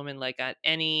Muslim women, like at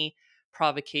any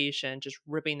provocation, just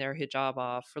ripping their hijab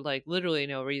off for like literally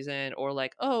no reason, or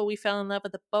like, oh, we fell in love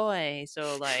with a boy,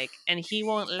 so like, and he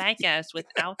won't like us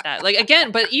without that. Like,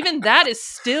 again, but even that is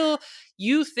still,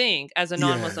 you think as a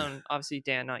non-Muslim, obviously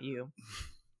Dan, not you,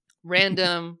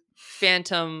 random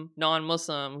phantom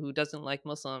non-Muslim who doesn't like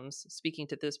Muslims speaking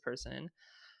to this person,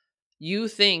 you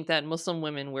think that Muslim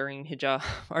women wearing hijab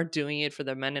are doing it for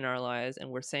the men in our lives,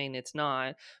 and we're saying it's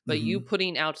not. But Mm-hmm. you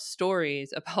putting out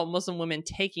stories about Muslim women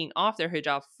taking off their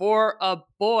hijab for a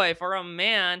boy, for a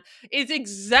man, is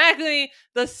exactly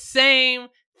the same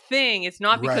thing. It's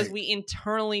not because Right. we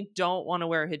internally don't want to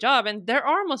wear hijab. And there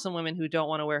are Muslim women who don't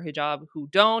want to wear hijab, who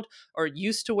don't, or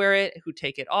used to wear it, who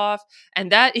take it off.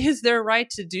 And that is their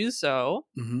right to do so.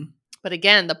 Mm-hmm. But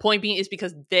again, the point being is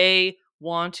because they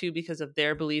want to, because of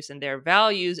their beliefs and their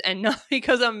values, and not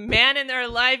because a man in their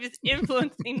life is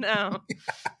influencing them.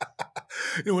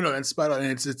 No, that's spot on.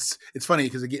 And it's funny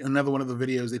because again, another one of the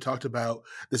videos they talked about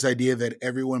this idea that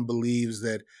everyone believes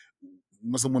that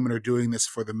Muslim women are doing this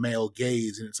for the male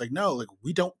gaze, and it's like, no, like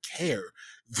we don't care.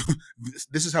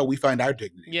 This is how we find our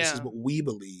dignity. Yeah. This is what we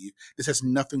believe. This has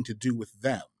nothing to do with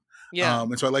them. Yeah.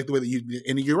 And so I like the way that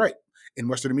and you're right. In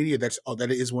Western media, that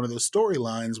is one of those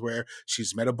storylines where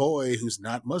she's met a boy who's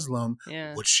not Muslim.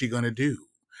 Yeah. What's she gonna do?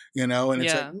 You know, and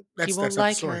it's like he won't that's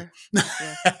like not the story.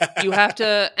 her. Yeah. You have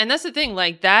to, and that's the thing.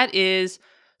 Like that is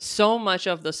so much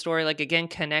of the story. Like again,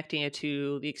 connecting it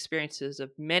to the experiences of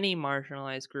many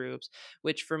marginalized groups,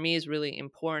 which for me is really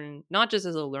important, not just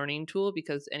as a learning tool,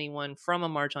 because anyone from a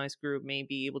marginalized group may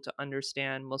be able to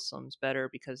understand Muslims better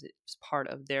because it's part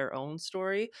of their own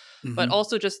story, but Mm-hmm.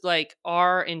 also just like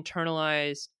our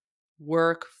internalized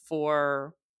work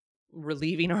for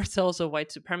relieving ourselves of white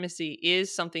supremacy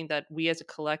is something that we as a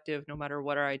collective, no matter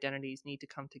what our identities, need to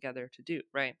come together to do,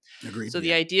 right? Agreed. So the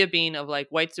Yeah. idea being of like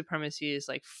white supremacy is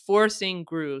like forcing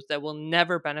groups that will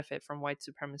never benefit from white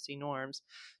supremacy norms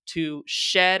to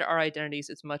shed our identities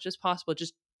as much as possible.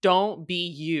 Just don't be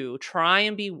you. Try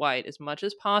and be white as much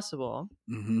as possible.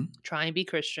 Mm-hmm. Try and be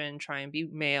Christian, try and be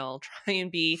male, try and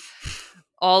be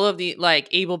all of the like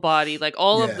able-bodied, like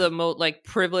all of the like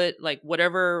privilege, like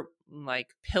whatever like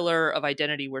pillar of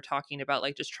identity we're talking about,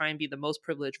 like just try and be the most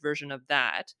privileged version of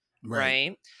that,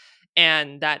 right?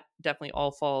 And that definitely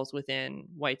all falls within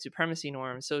white supremacy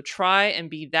norms. So try and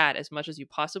be that as much as you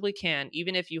possibly can,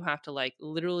 even if you have to like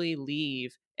literally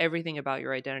leave everything about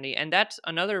your identity. And that's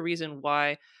another reason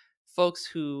why folks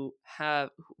who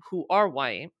are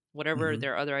white, whatever Mm-hmm.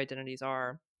 their other identities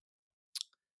are,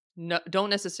 don't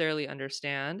necessarily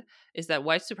understand is that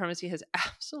white supremacy has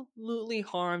absolutely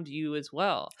harmed you as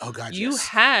well. Oh God, You yes.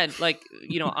 had like,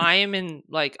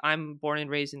 I'm born and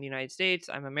raised in the United States.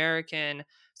 I'm American.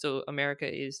 So America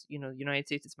is, United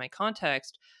States is my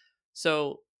context.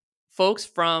 So folks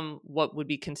from what would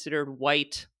be considered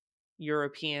white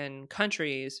European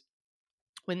countries,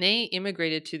 when they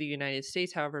immigrated to the United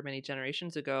States, however many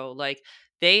generations ago, like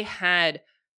they had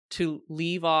to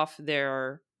leave off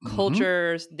their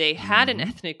cultures. They had an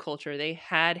ethnic culture. They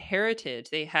had heritage.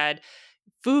 They had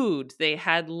food. They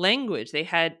had language. They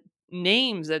had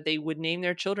names that they would name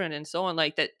their children and so on,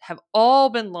 like that have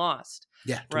all been lost.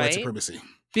 Yeah, to right? white supremacy.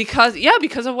 Because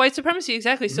of white supremacy.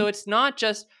 Exactly. So it's not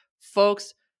just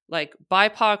folks like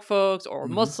BIPOC folks or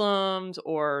Muslims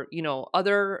or,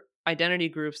 other identity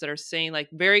groups that are saying like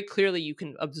very clearly you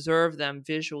can observe them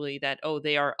visually that, oh,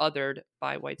 they are othered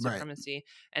by white supremacy.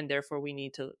 And therefore we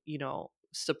need to,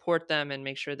 support them and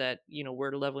make sure that,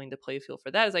 we're leveling the playing field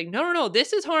for that. It's like, no,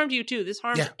 this has harmed you too. This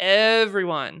harms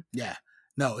everyone. Yeah.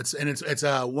 No, it's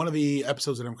one of the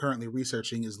episodes that I'm currently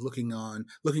researching is looking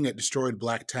at destroyed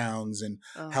black towns and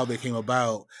how they came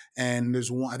about. And there's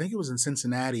one, I think it was in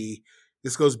Cincinnati.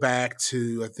 This goes back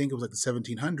to, I think it was like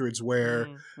the 1700s where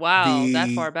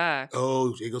that far back.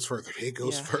 Oh, it goes further. It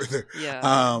goes further.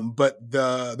 Yeah. But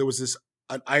there was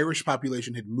an Irish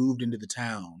population had moved into the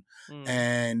town,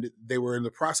 and they were in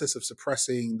the process of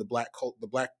suppressing the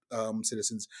black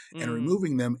citizens and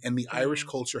removing them. And the Irish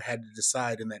culture had to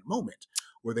decide in that moment,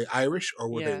 were they Irish or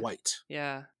were they white?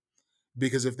 Yeah.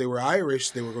 Because if they were Irish,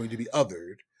 they were going to be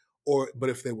othered, but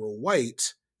if they were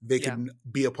white, they could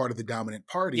be a part of the dominant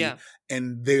party.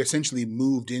 And they essentially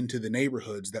moved into the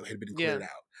neighborhoods that had been cleared out.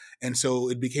 And so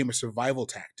it became a survival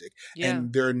tactic. Yeah.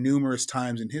 And there are numerous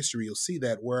times in history you'll see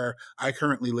that. Where I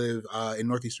currently live in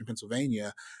northeastern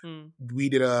Pennsylvania, we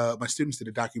did my students did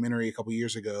a documentary a couple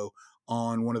years ago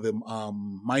on one of the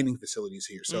mining facilities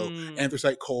here. So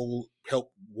anthracite coal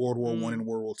helped World War I and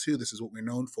World War II. This is what we're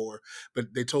known for.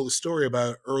 But they told a story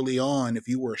about early on, if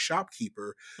you were a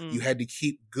shopkeeper, you had to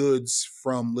keep goods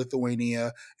from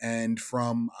Lithuania and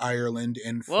from Ireland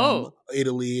and from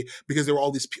Italy, because there were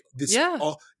all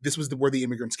this was where the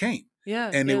immigrants came.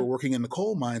 Yeah. And they were working in the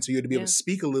coal mine. So you had to be able to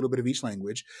speak a little bit of each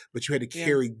language, but you had to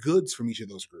carry goods from each of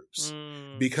those groups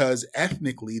because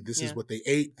ethnically, this is what they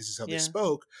ate. This is how they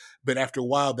spoke. But after a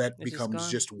while, that becomes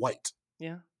just white.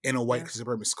 Yeah. In a white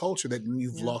supremacist culture, that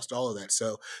you've lost all of that.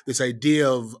 So this idea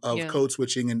of code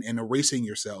switching and erasing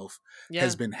yourself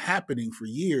has been happening for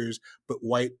years, but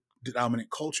white dominant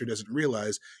culture doesn't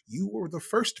realize you were the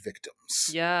first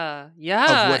victims. Yeah.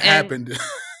 Of what happened.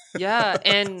 Yeah.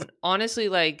 And honestly,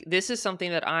 like, this is something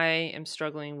that I am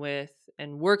struggling with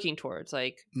and working towards.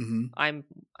 Like, I'm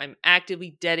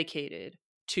actively dedicated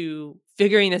to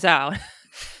figuring this out.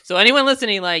 So anyone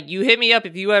listening, like, you hit me up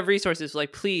if you have resources,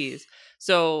 like, please.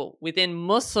 So within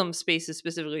Muslim spaces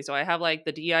specifically, so I have like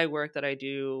the DI work that I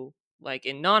do like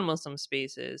in non-Muslim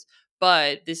spaces,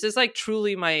 but this is like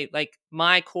truly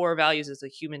my core values as a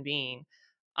human being.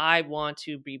 I want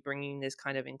to be bringing this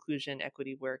kind of inclusion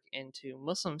equity work into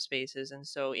Muslim spaces. And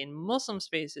so in Muslim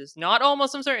spaces, not all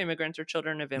Muslims are immigrants or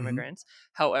children of immigrants.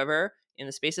 However, in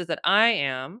the spaces that I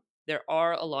am, there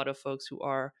are a lot of folks who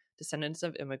are descendants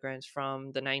of immigrants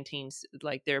from the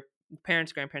their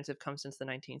parents, grandparents have come since the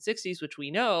 1960s, which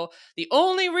we know the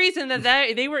only reason that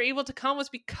they were able to come was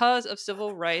because of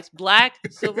Black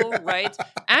civil rights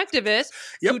activists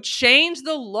who changed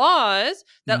the laws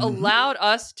that allowed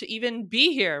us to even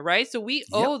be here, right? So we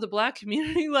owe the Black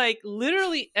community like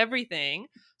literally everything.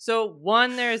 So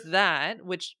one, there's that,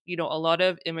 which, you know, a lot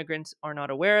of immigrants are not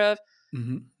aware of.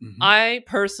 I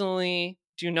personally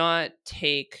do not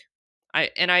take,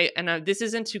 this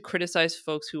isn't to criticize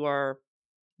folks who are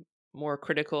more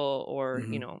critical or,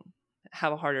 you know,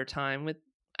 have a harder time with,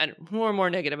 who are more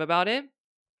negative about it.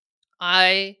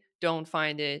 I don't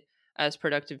find it as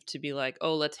productive to be like,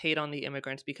 oh, let's hate on the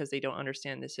immigrants because they don't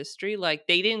understand this history. Like,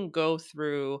 they didn't go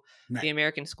through the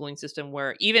American schooling system,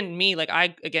 where even me, like,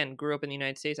 I, again, grew up in the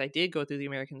United States. I did go through the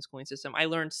American schooling system. I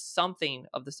learned something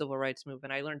of the civil rights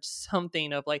movement. I learned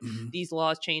something of like these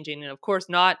laws changing. And of course,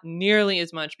 not nearly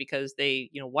as much because they,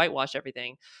 you know, whitewash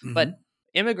everything. But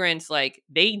immigrants, like,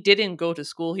 they didn't go to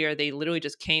school here. They literally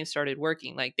just started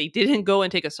working. Like, they didn't go and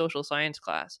take a social science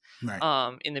class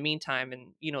in the meantime.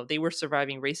 And, you know, they were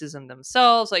surviving racism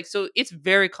themselves. Like, so it's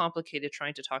very complicated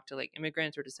trying to talk to like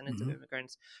immigrants or descendants of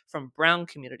immigrants from brown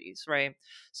communities, right?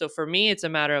 So for me, it's a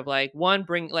matter of like, one,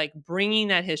 bringing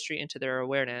that history into their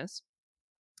awareness.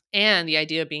 And the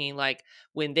idea being like,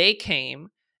 when they came,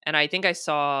 and I think I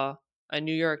saw a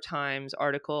New York Times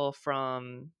article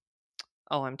from,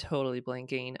 oh, I'm totally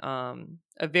blanking.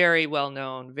 A very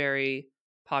well-known, very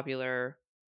popular,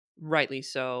 rightly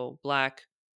so, Black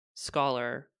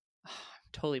scholar. I'm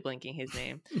totally blanking his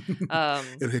name.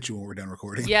 It'll hit you when we're done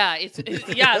recording. Yeah, it's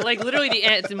like literally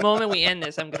it's the moment we end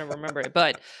this, I'm gonna remember it.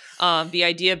 But the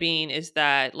idea being is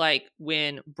that like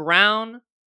when brown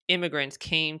immigrants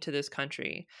came to this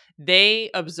country,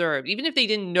 they observed, even if they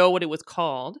didn't know what it was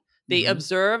called, they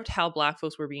observed how Black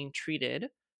folks were being treated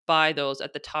by those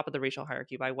at the top of the racial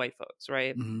hierarchy, by white folks,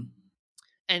 right?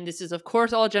 And this is, of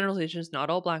course, all generalizations, not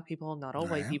all Black people, not all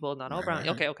white people, not all brown.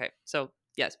 Okay. So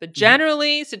yes, but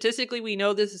generally, statistically, we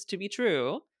know this is to be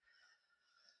true.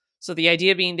 So the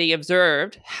idea being they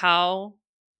observed how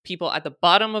people at the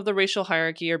bottom of the racial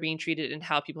hierarchy are being treated and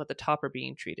how people at the top are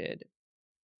being treated.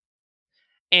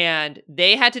 And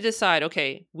they had to decide,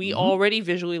 okay, we already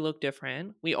visually look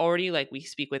different. We already, like, we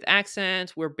speak with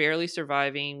accents. We're barely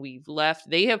surviving.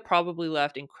 They have probably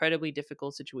left incredibly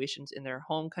difficult situations in their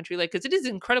home country. Like, because it is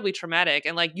incredibly traumatic.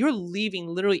 And like, you're leaving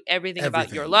literally everything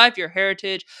about your life, your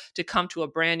heritage, to come to a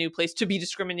brand new place to be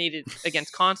discriminated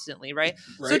against constantly, right?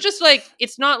 So just like,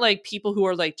 it's not like people who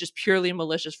are like just purely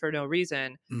malicious for no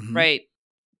reason, right?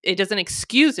 It doesn't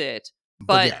excuse it,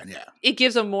 but it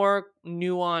gives a more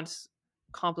nuanced,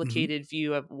 complicated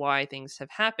view of why things have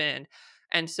happened.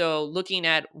 And so looking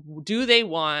at, do they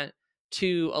want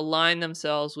to align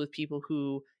themselves with people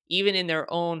who, even in their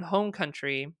own home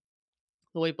country,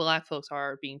 the way Black folks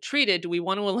are being treated, do we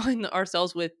want to align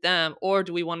ourselves with them, or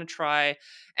do we want to try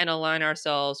and align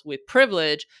ourselves with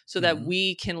privilege so that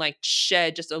we can like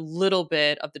shed just a little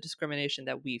bit of the discrimination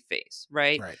that we face,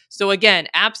 right? So again,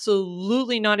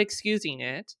 absolutely not excusing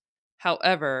it.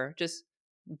 However, just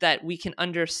that we can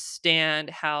understand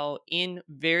how in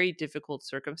very difficult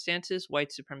circumstances,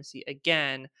 white supremacy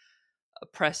again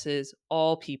oppresses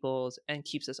all peoples and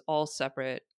keeps us all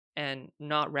separate and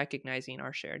not recognizing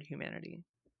our shared humanity.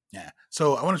 Yeah.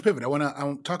 So I want to pivot. I want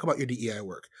to talk about your DEI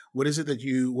work. What is it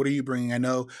what are you bringing? I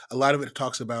know a lot of it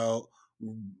talks about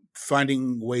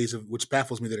finding ways of, which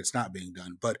baffles me that it's not being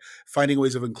done, but finding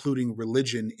ways of including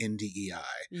religion in DEI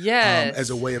as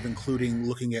a Yes. way of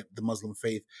looking at the Muslim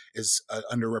faith as an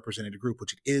underrepresented group,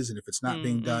 which it is. And if it's not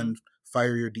being done,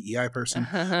 fire your DEI person.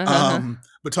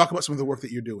 But talk about some of the work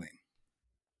that you're doing.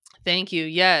 Thank you.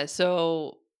 Yeah.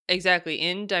 So exactly,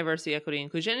 in diversity, equity,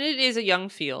 inclusion, it is a young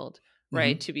field,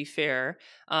 right? To be fair,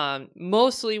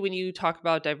 mostly when you talk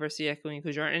about diversity, equity,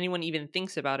 inclusion, or anyone even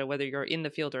thinks about it, whether you're in the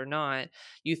field or not,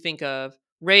 you think of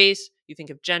race, you think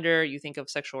of gender, you think of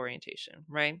sexual orientation,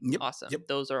 right? Yep. Awesome. Yep.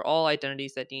 Those are all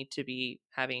identities that need to be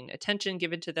having attention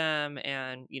given to them,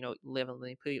 and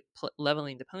leveling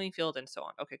the playing field, and so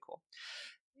on. Okay, cool.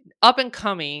 Up and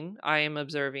coming, I am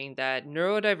observing that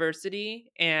neurodiversity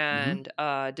and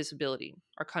disability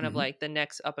are kind of like the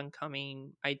next up and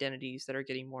coming identities that are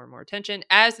getting more and more attention,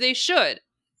 as they should.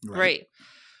 Right.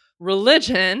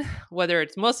 Religion, whether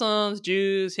it's Muslims,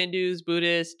 Jews, Hindus,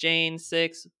 Buddhists, Jains,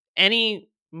 Sikhs, any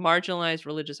marginalized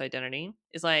religious identity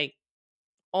is like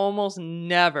almost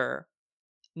never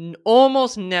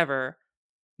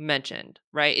mentioned,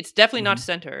 right? It's definitely not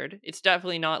centered. It's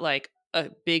definitely not like a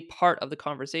big part of the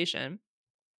conversation,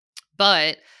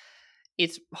 but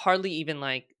it's hardly even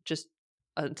like just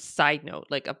a side note,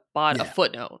 like a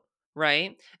footnote,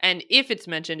 right? And if it's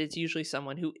mentioned, it's usually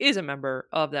someone who is a member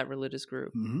of that religious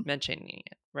group mentioning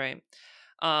it, right?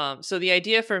 So the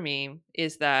idea for me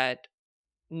is that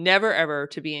never ever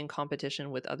to be in competition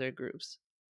with other groups.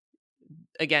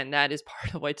 Again, that is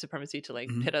part of white supremacy, to like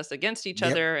pit us against each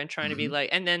other and trying to be like,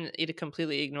 and then it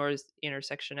completely ignores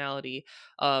intersectionality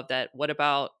of that. What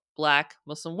about Black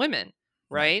Muslim women,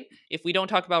 right? If we don't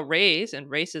talk about race and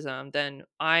racism, then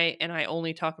I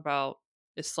only talk about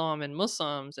Islam and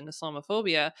Muslims and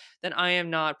Islamophobia, then I am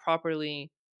not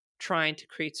properly trying to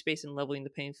create space and leveling the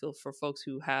playing field for folks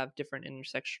who have different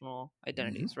intersectional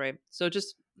identities, right? So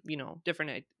just,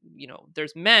 different,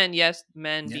 there's men, yes,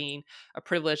 men being a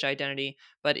privileged identity,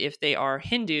 but if they are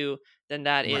Hindu, then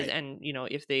that is, and,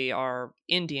 if they are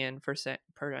Indian, for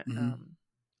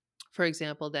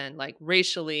example, then like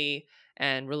racially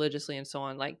and religiously and so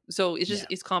on, like, so it's just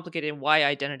it's complicated, and why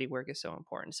identity work is so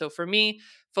important. So for me,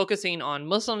 focusing on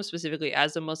Muslims specifically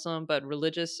as a Muslim, but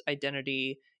religious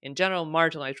identity in general,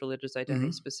 marginalized religious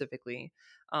identity specifically,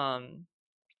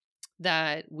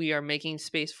 that we are making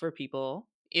space for people.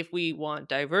 If we want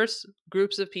diverse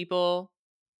groups of people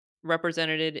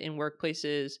represented in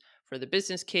workplaces for the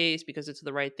business case because it's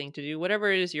the right thing to do, whatever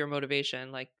it is your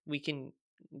motivation, like we can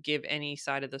give any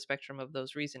side of the spectrum of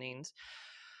those reasonings.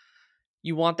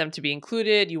 You want them to be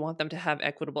included, you want them to have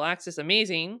equitable access.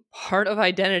 Amazing. Part of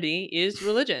identity is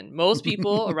religion. Most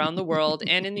people around the world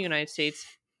and in the United States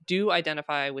do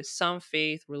identify with some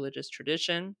faith, religious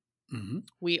tradition.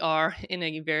 We are in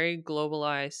a very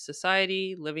globalized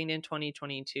society living in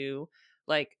 2022.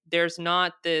 Like, there's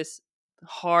not this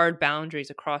hard boundaries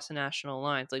across the national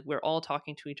lines. Like, we're all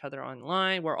talking to each other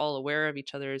online. We're all aware of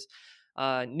each other's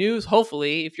news,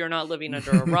 hopefully, if you're not living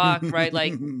under a rock, right?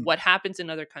 Like, what happens in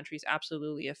other countries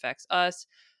absolutely affects us.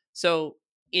 So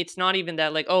it's not even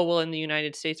that like, oh, well, in the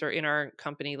United States or in our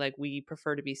company, like, we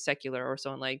prefer to be secular or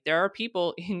so on. Like, there are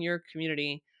people in your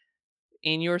community,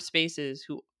 in your spaces,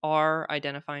 who are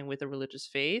identifying with a religious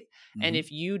faith. And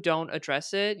if you don't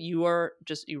address it, you are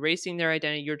just erasing their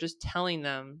identity. You're just telling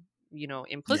them,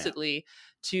 implicitly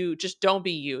to just don't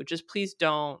be you. Just please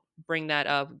don't bring that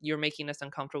up. You're making us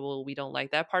uncomfortable. We don't like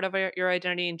that part of your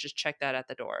identity, and just check that at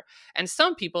the door. And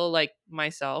some people like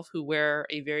myself, who wear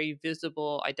a very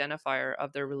visible identifier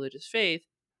of their religious faith,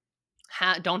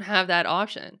 don't have that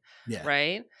option.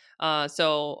 Right.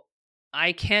 So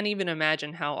I can't even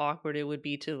imagine how awkward it would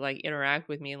be to like interact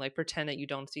with me and like pretend that you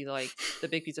don't see like the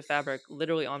big piece of fabric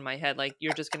literally on my head. Like,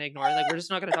 you're just going to ignore it. Like, we're just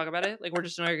not going to talk about it. Like, we're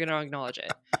just not going to acknowledge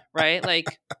it. Right.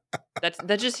 Like,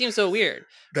 that just seems so weird.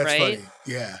 That's right? funny.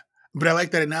 Yeah. But I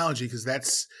like that analogy, because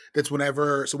that's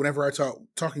whenever I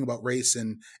talking about race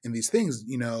and these things,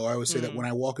 I always say that when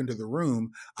I walk into the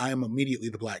room, I am immediately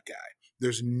the Black guy.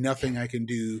 There's nothing I can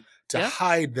do to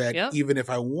hide that. Even if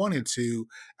I wanted to,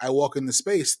 I walk in the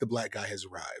space, the Black guy has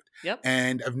arrived.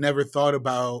 And I've never thought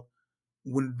about,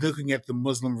 when looking at the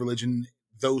Muslim religion,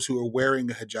 those who are wearing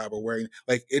a hijab or wearing,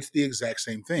 like, it's the exact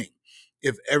same thing.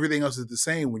 If everything else is the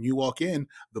same, when you walk in,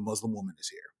 the Muslim woman is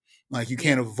here. Like you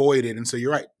can't avoid it. And so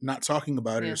you're right. Not talking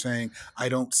about it or Yeah. saying, I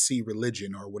don't see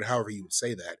religion or however you would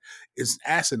say that is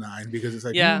asinine because it's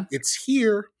like, Yeah. it's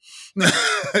here.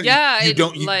 Yeah.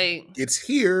 It's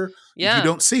here. If you Yeah.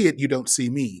 don't see it, you don't see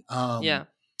me. Yeah.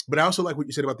 But I also like what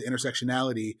you said about the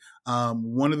intersectionality.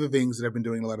 One of the things that I've been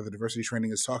doing a lot of the diversity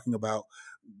training is talking about,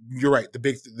 you're right, the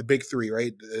big three,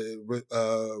 right?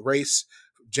 Race,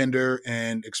 gender,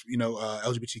 and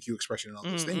LGBTQ expression and all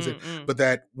those things. But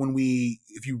that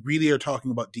if you really are talking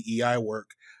about DEI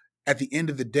work, at the end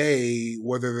of the day,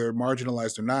 whether they're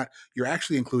marginalized or not, you're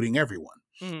actually including everyone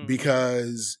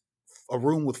because a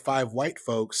room with 5 white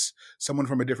folks, someone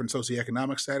from a different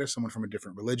socioeconomic status, someone from a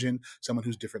different religion, someone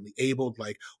who's differently abled,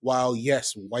 like, while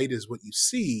yes, white is what you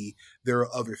see, there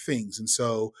are other things. And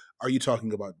so are you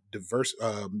talking about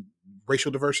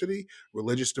racial diversity,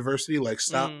 religious diversity? Like,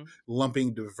 stop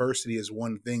lumping diversity as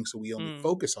one thing so we only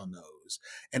focus on those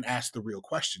and ask the real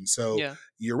question. So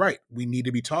you're right. We need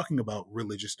to be talking about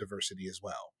religious diversity as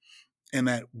well. And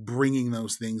that bringing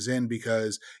those things in,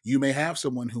 because you may have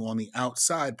someone who on the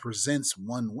outside presents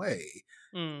one way.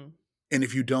 And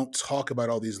if you don't talk about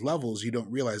all these levels, you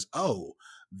don't realize, oh,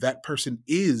 that person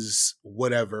is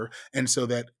whatever. And so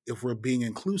that if we're being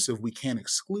inclusive, we can't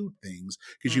exclude things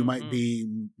because you might be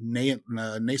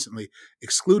nascently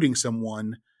excluding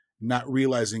someone, not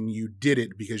realizing you did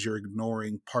it because you're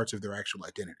ignoring parts of their actual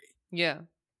identity. Yeah.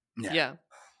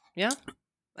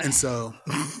 And so...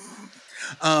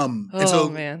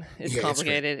 man, it's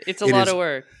complicated. It's a lot of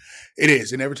work. It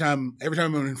is. And every time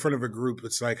I'm in front of a group,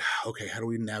 it's like, okay, how do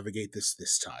we navigate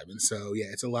this time? And so,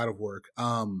 it's a lot of work.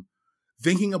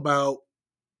 Taking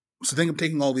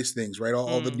all these things, right?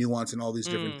 All the nuance and all these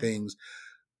different things.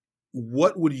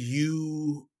 What would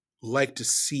you like to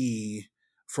see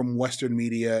from Western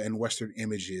media and Western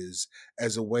images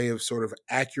as a way of sort of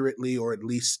accurately, or at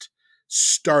least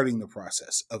starting the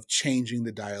process of changing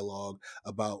the dialogue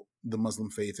about the Muslim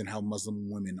faith and how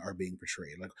Muslim women are being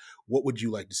portrayed? Like, what would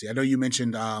you like to see? I know you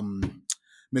mentioned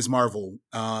Ms. Marvel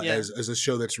as a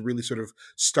show that's really sort of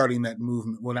starting that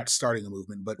movement. Well, not starting a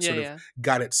movement, but sort of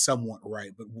got it somewhat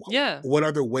right. But what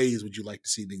other ways would you like to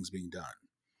see things being done?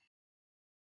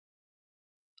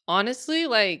 Honestly,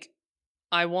 like,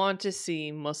 I want to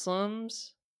see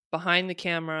Muslims behind the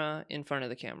camera, in front of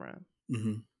the camera.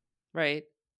 Right?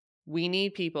 We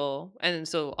need people, and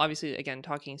so obviously, again,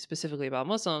 talking specifically about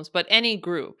Muslims, but any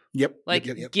group. Yep.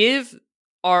 Give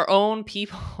our own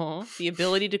people the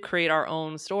ability to create our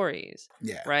own stories.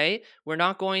 Yeah. Right? We're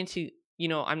not going to,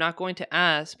 I'm not going to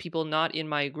ask people not in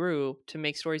my group to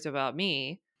make stories about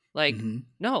me. Like,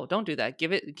 no, don't do that.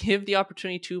 Give the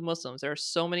opportunity to Muslims. There are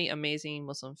so many amazing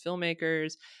Muslim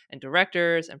filmmakers and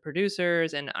directors and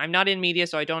producers, and I'm not in media,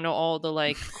 so I don't know all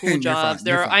the cool jobs.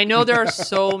 I know there are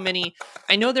so many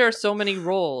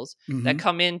roles that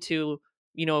come into,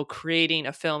 creating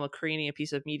a film, creating a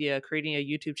piece of media, creating a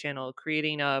YouTube channel,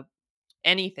 creating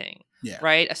anything.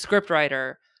 Right? A script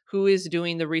writer who is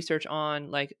doing the research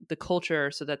on the culture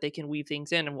so that they can weave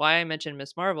things in. And why I mentioned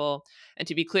Ms. Marvel, and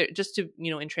to be clear, just to,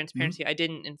 in transparency, I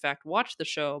didn't in fact watch the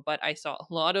show, but I saw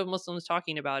a lot of Muslims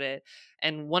talking about it.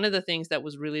 And one of the things that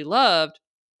was really loved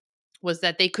was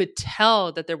that they could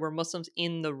tell that there were Muslims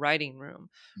in the writing room,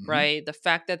 right? The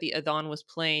fact that the adhan was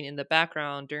playing in the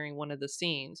background during one of the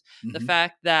scenes, the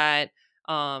fact that,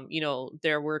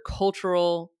 there were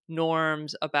cultural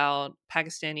norms about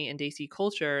Pakistani and Desi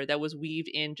culture that was weaved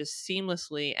in just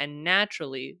seamlessly and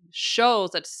naturally,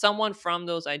 shows that someone from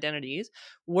those identities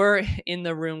were in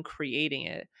the room creating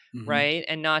it, right?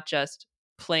 And not just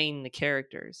playing the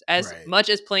characters. As much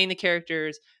as playing the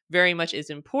characters very much is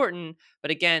important,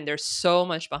 but again, there's so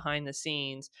much behind the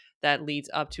scenes that leads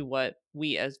up to what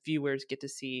we as viewers get to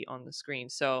see on the screen.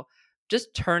 So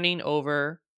just turning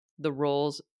over the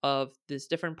roles of these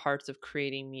different parts of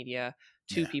creating media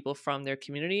to people from their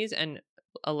communities, and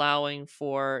allowing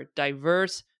for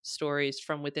diverse stories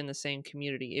from within the same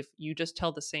community. If you just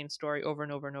tell the same story over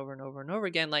and over and over and over and over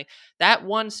again, that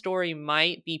one story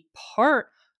might be part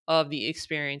of the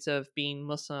experience of being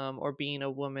Muslim, or being a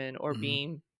woman, or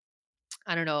being,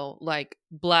 I don't know,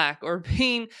 Black, or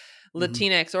being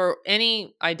Latinx, or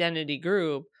any identity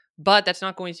group. But that's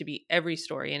not going to be every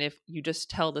story. And if you just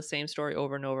tell the same story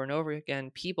over and over and over again,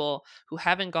 people who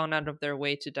haven't gone out of their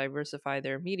way to diversify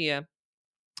their media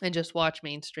and just watch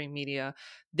mainstream media,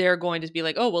 they're going to be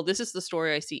like, oh, well, this is the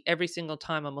story I see every single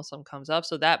time a Muslim comes up,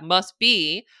 so that must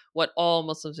be what all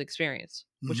Muslims experience,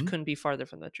 which couldn't be farther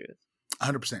from the truth.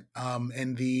 100%.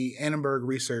 And the Annenberg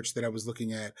research that I was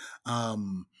looking at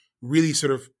really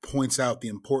sort of points out the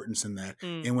importance in that.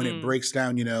 And when it breaks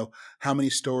down, how many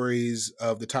stories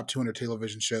of the top 200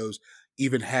 television shows,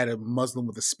 even had a Muslim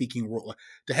with a speaking role.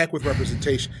 The heck with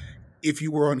representation. If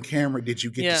you were on camera, did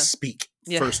you get to speak,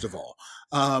 first of all?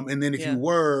 And then if you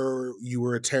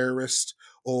were a terrorist,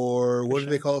 or what do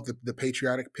they call it? The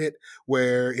patriotic pit,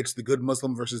 where it's the good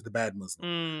Muslim versus the bad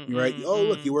Muslim, right? Oh,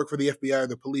 look, you work for the FBI or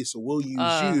the police, so we'll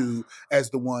use you as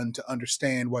the one to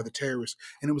understand why the terrorists.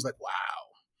 And it was like, wow.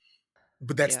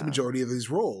 But that's the majority of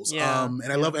these roles.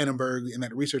 And I love Annenberg and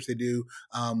that research they do,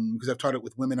 because I've taught it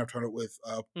with women, I've taught it with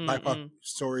BIPOC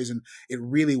stories. And it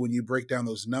really, when you break down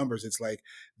those numbers, it's like,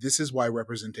 this is why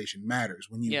representation matters.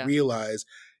 When you realize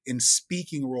in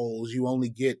speaking roles, you only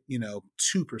get,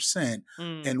 2%.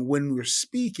 And when we're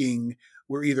speaking,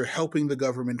 we're either helping the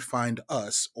government find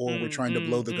us, or we're trying to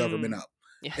blow the government up.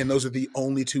 Yeah. And those are the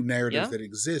only two narratives that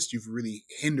exist. You've really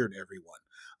hindered everyone.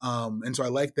 And so I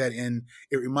like that. And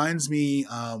it reminds me,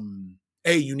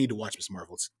 you need to watch Miss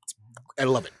Marvel. I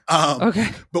love it. Okay.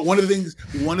 But one of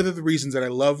the reasons that I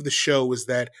love the show is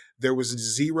that there was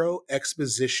zero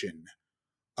exposition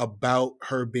about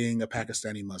her being a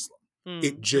Pakistani Muslim.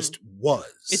 It just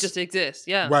was. It just exists,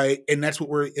 yeah. Right, and that's what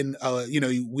we're in.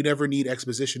 We never need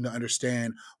exposition to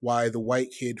understand why the white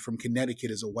kid from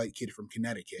Connecticut is a white kid from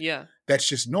Connecticut. Yeah, that's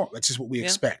just normal. That's just what we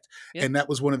expect. Yeah. And that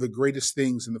was one of the greatest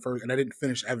things in the first. And I haven't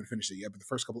finished it yet, but the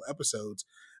first couple of episodes,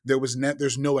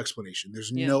 there's no explanation.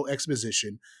 There's no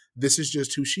exposition. This is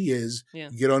just who she is. Yeah.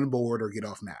 Get on board or get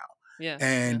off now. Yeah,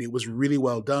 and it was really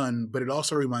well done. But it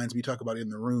also reminds me, talk about it in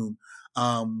the room,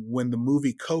 when the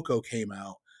movie Coco came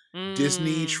out.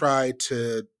 Disney tried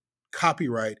to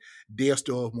copyright Dios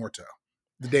de los Muertos,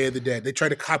 the Day of the Dead. They tried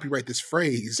to copyright this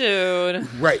phrase. Dude.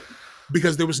 Right.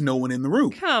 Because there was no one in the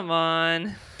room. Come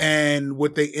on. And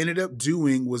what they ended up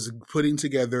doing was putting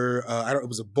together, it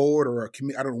was a board or a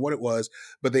committee, I don't know what it was,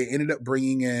 but they ended up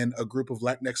bringing in a group of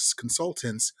Latinx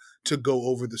consultants to go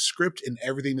over the script and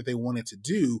everything that they wanted to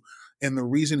do. And the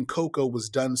reason Coco was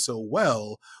done so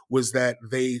well was that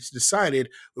they decided,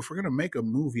 if we're going to make a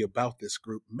movie about this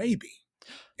group, maybe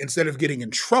instead of getting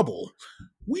in trouble,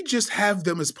 we just have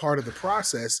them as part of the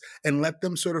process and let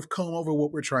them sort of comb over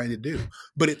what we're trying to do.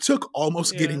 But it took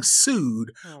almost getting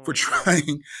sued for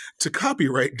trying to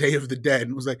copyright Day of the Dead.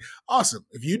 And it was like, awesome.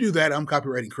 If you do that, I'm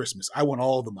copyrighting Christmas. I want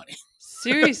all the money.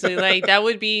 Seriously, like that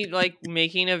would be like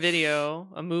making a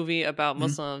movie about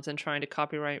Muslims and trying to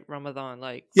copyright Ramadan.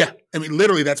 Like, yeah, I mean,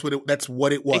 literally, that's what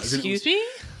it was. Excuse me?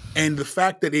 And the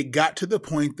fact that it got to the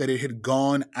point that it had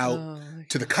gone out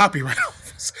to the copyright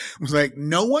office was like,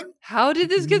 no one. How did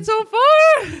this get so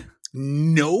far?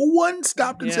 No one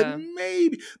stopped and said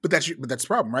maybe, but that's the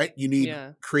problem, right? You need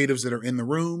creatives that are in the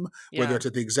room, whether it's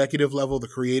at the executive level, the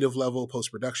creative level,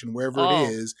 post-production, wherever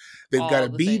it is, they've got to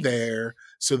be there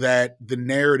so that the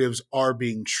narratives are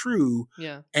being true.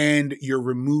 Yeah. And you're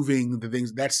removing the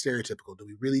things that's stereotypical. Do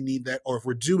we really need that? Or if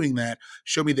we're doing that,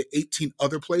 show me the 18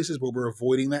 other places where we're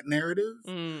avoiding that narrative.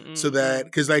 So that,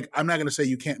 because like, I'm not going to say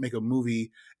you can't make a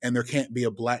movie and there can't be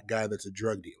a black guy that's a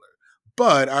drug dealer.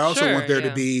 But I also want there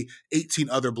to be 18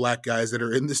 other black guys that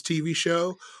are in this TV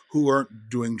show who aren't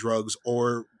doing drugs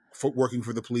or working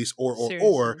for the police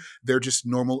or they're just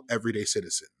normal everyday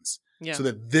citizens. Yeah. So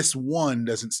that this one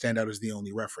doesn't stand out as the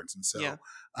only reference. And so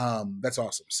that's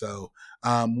awesome. So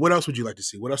what else would you like to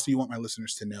see? What else do you want my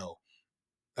listeners to know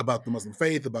about the Muslim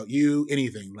faith, about you,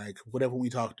 anything, like whatever we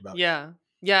talked about? Yeah.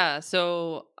 Yeah.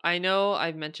 So I know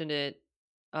I've mentioned it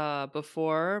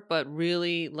before, but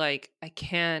really, like, I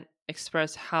can't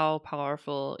express how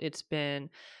powerful it's been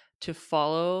to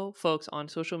follow folks on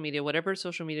social media, whatever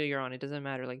social media you're on. It doesn't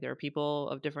matter. Like, there are people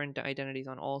of different identities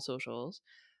on all socials,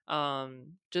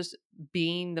 just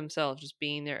being themselves, just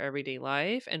being their everyday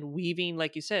life and weaving,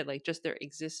 like you said, like just their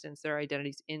existence, their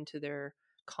identities into their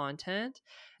content.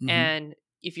 And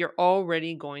if you're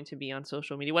already going to be on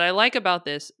social media, what I like about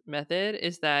this method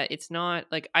is that it's not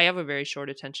like, I have a very short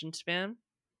attention span.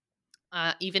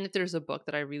 Even if there's a book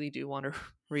that I really do want to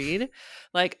read,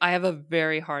 like I have a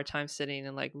very hard time sitting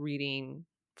and like reading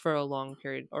for a long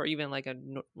period, or even like a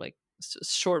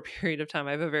short period of time.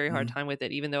 I have a very hard time with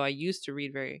it, even though I used to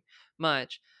read very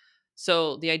much.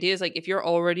 So the idea is like, if you're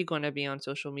already going to be on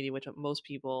social media, which most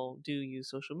people do use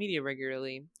social media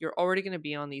regularly, you're already going to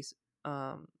be on these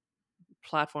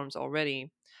platforms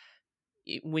already.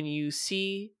 When you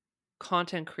see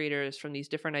content creators from these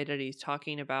different identities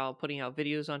talking about putting out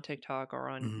videos on TikTok or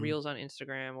on Reels on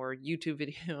Instagram or YouTube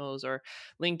videos or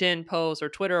LinkedIn posts or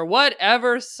Twitter or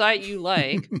whatever site you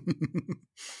like,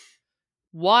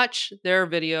 watch their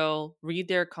video, read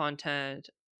their content,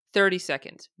 30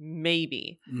 seconds,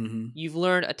 maybe. You've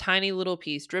learned a tiny little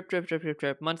piece, drip, drip, drip, drip,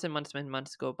 drip, months and months and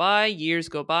months go by, years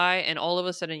go by, and all of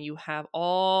a sudden you have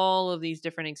all of these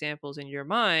different examples in your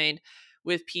mind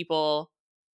with people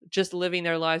just living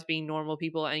their lives being normal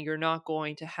people, and you're not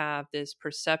going to have this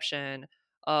perception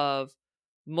of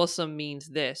Muslim means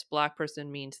this, black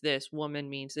person means this, woman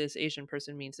means this, Asian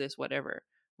person means this, whatever,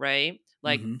 right?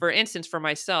 Like, Mm-hmm. for instance, for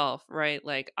myself, right?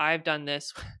 Like, I've done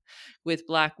this with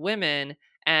black women,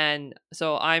 and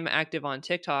so I'm active on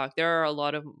TikTok. There are a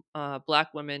lot of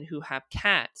black women who have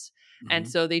cats. And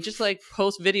Mm-hmm. so they just like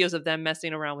post videos of them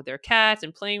messing around with their cats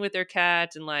and playing with their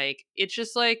cats. And like, it's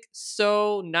just like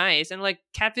so nice. And like,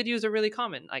 cat videos are really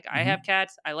common. Like, I Mm-hmm. have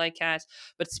cats, I like cats,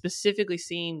 but specifically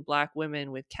seeing black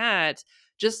women with cats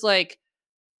just like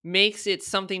makes it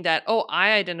something that, oh,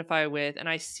 I identify with, and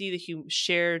I see the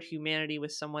shared humanity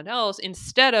with someone else,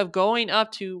 instead of going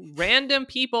up to random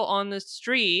people on the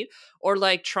street or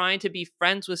like trying to be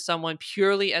friends with someone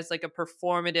purely as like a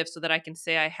performative so that I can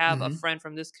say I have a Mm-hmm. friend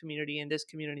from this community and this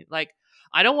community. Like,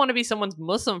 I don't want to be someone's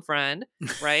Muslim friend,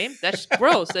 right? That's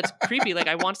gross. That's creepy. Like,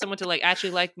 I want someone to like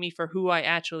actually like me for who I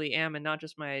actually am and not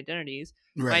just my identities.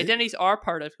 My Right. identities are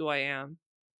part of who I am,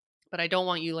 but I don't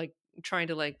want you like trying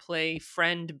to like play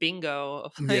friend bingo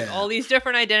of like Yeah. all these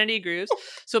different identity groups.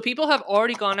 So people have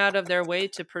already gone out of their way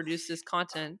to produce this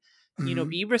content. You know, Mhm.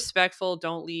 be respectful.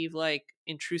 Don't leave like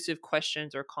intrusive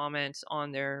questions or comments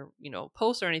on their, you know,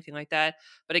 posts or anything like that.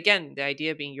 But again, the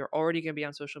idea being you're already going to be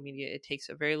on social media. It takes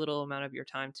a very little amount of your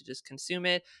time to just consume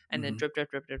it, and then Mhm. drip,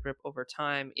 drip, drip, drip, drip over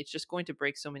time. It's just going to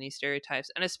break so many stereotypes.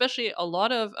 And especially a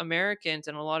lot of Americans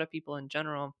and a lot of people in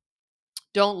general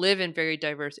don't live in very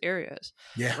diverse areas,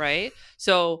 Yeah. right?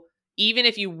 So even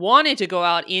if you wanted to go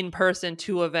out in person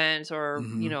to events or,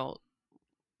 you Mhm. know,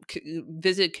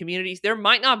 visit communities, there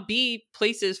might not be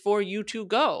places for you to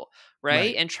go, right?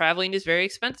 Right. And traveling is very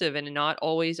expensive and not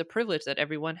always a privilege that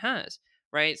everyone has,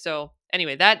 right? So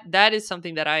anyway, that is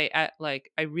something that I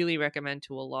really recommend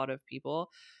to a lot of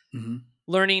people. Mhm.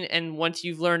 Learning, and once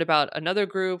you've learned about another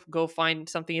group, go find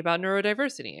something about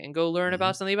neurodiversity and go learn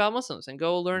about Mhm. something about Muslims and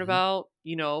go learn Mhm. about,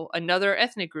 you know, another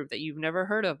ethnic group that you've never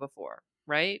heard of before,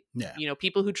 right? Yeah. You know,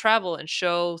 people who travel and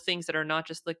show things that are not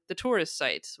just like the tourist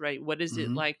sites, right? What is it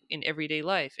Mhm. like in everyday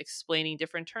life? Explaining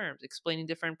different terms, explaining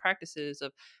different practices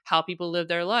of how people live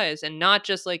their lives, and not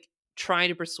just like trying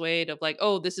to persuade of like,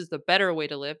 oh, this is the better way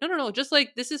to live. No. Just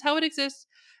like, this is how it exists,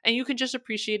 and you can just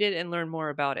appreciate it and learn more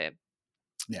about it.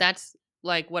 Yeah. That's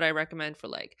like what I recommend for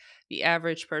like the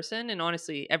average person, and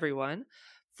honestly everyone.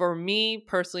 For me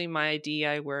personally, my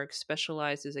DEI work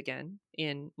specializes again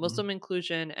in Muslim Mhm.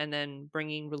 inclusion and then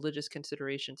bringing religious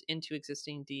considerations into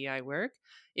existing DEI work.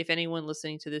 If anyone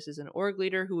listening to this is an org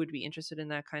leader who would be interested in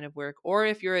that kind of work, or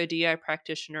if you're a DEI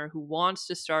practitioner who wants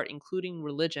to start including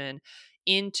religion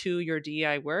into your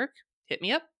DEI work, hit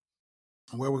me up.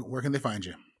 Where can they find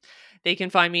you? They can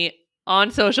find me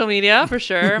on social media for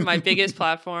sure. My biggest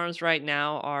platforms right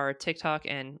now are TikTok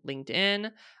and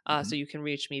LinkedIn. So you can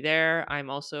reach me there. I'm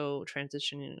also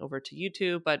transitioning over to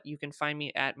YouTube, but you can find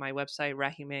me at my website,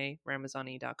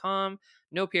 rahimeramazani.com.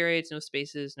 No periods, no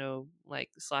spaces, no like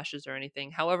slashes or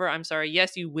anything. However, I'm sorry.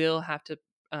 Yes, you will have to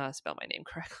spell my name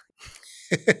correctly.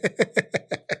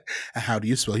 How do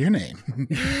you spell your name?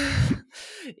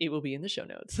 It will be in the show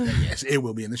notes. Yes, it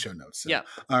will be in the show notes. So. Yeah.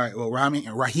 All right. Well,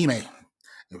 Rahime.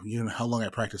 You know how long I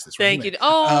practiced this. Thank Rahime. you.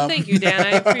 Oh, thank you, Dan.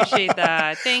 I appreciate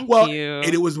that. Thank you.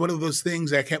 It was one of those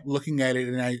things I kept looking at it,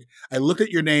 and I looked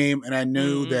at your name, and I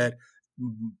knew that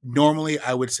normally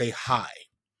I would say hi.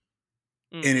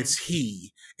 And it's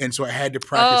he, and so I had to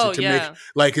practice it to make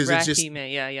like, because it's just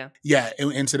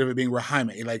instead of it being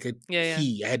Rahime, like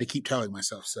he, I had to keep telling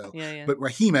myself. So, but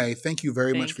Rahime, thank you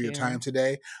very much for your time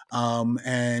today,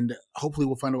 and hopefully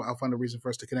I'll find a reason for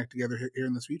us to connect together here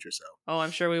in the future. So,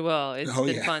 I'm sure we will. It's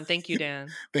been fun. Thank you, Dan.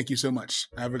 Thank you so much.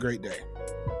 Have a great day.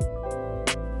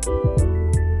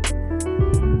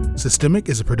 Systemic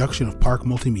is a production of Park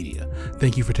Multimedia.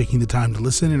 Thank you for taking the time to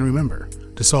listen, and remember,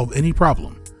 to solve any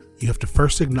problem, you have to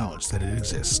first acknowledge that it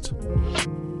exists.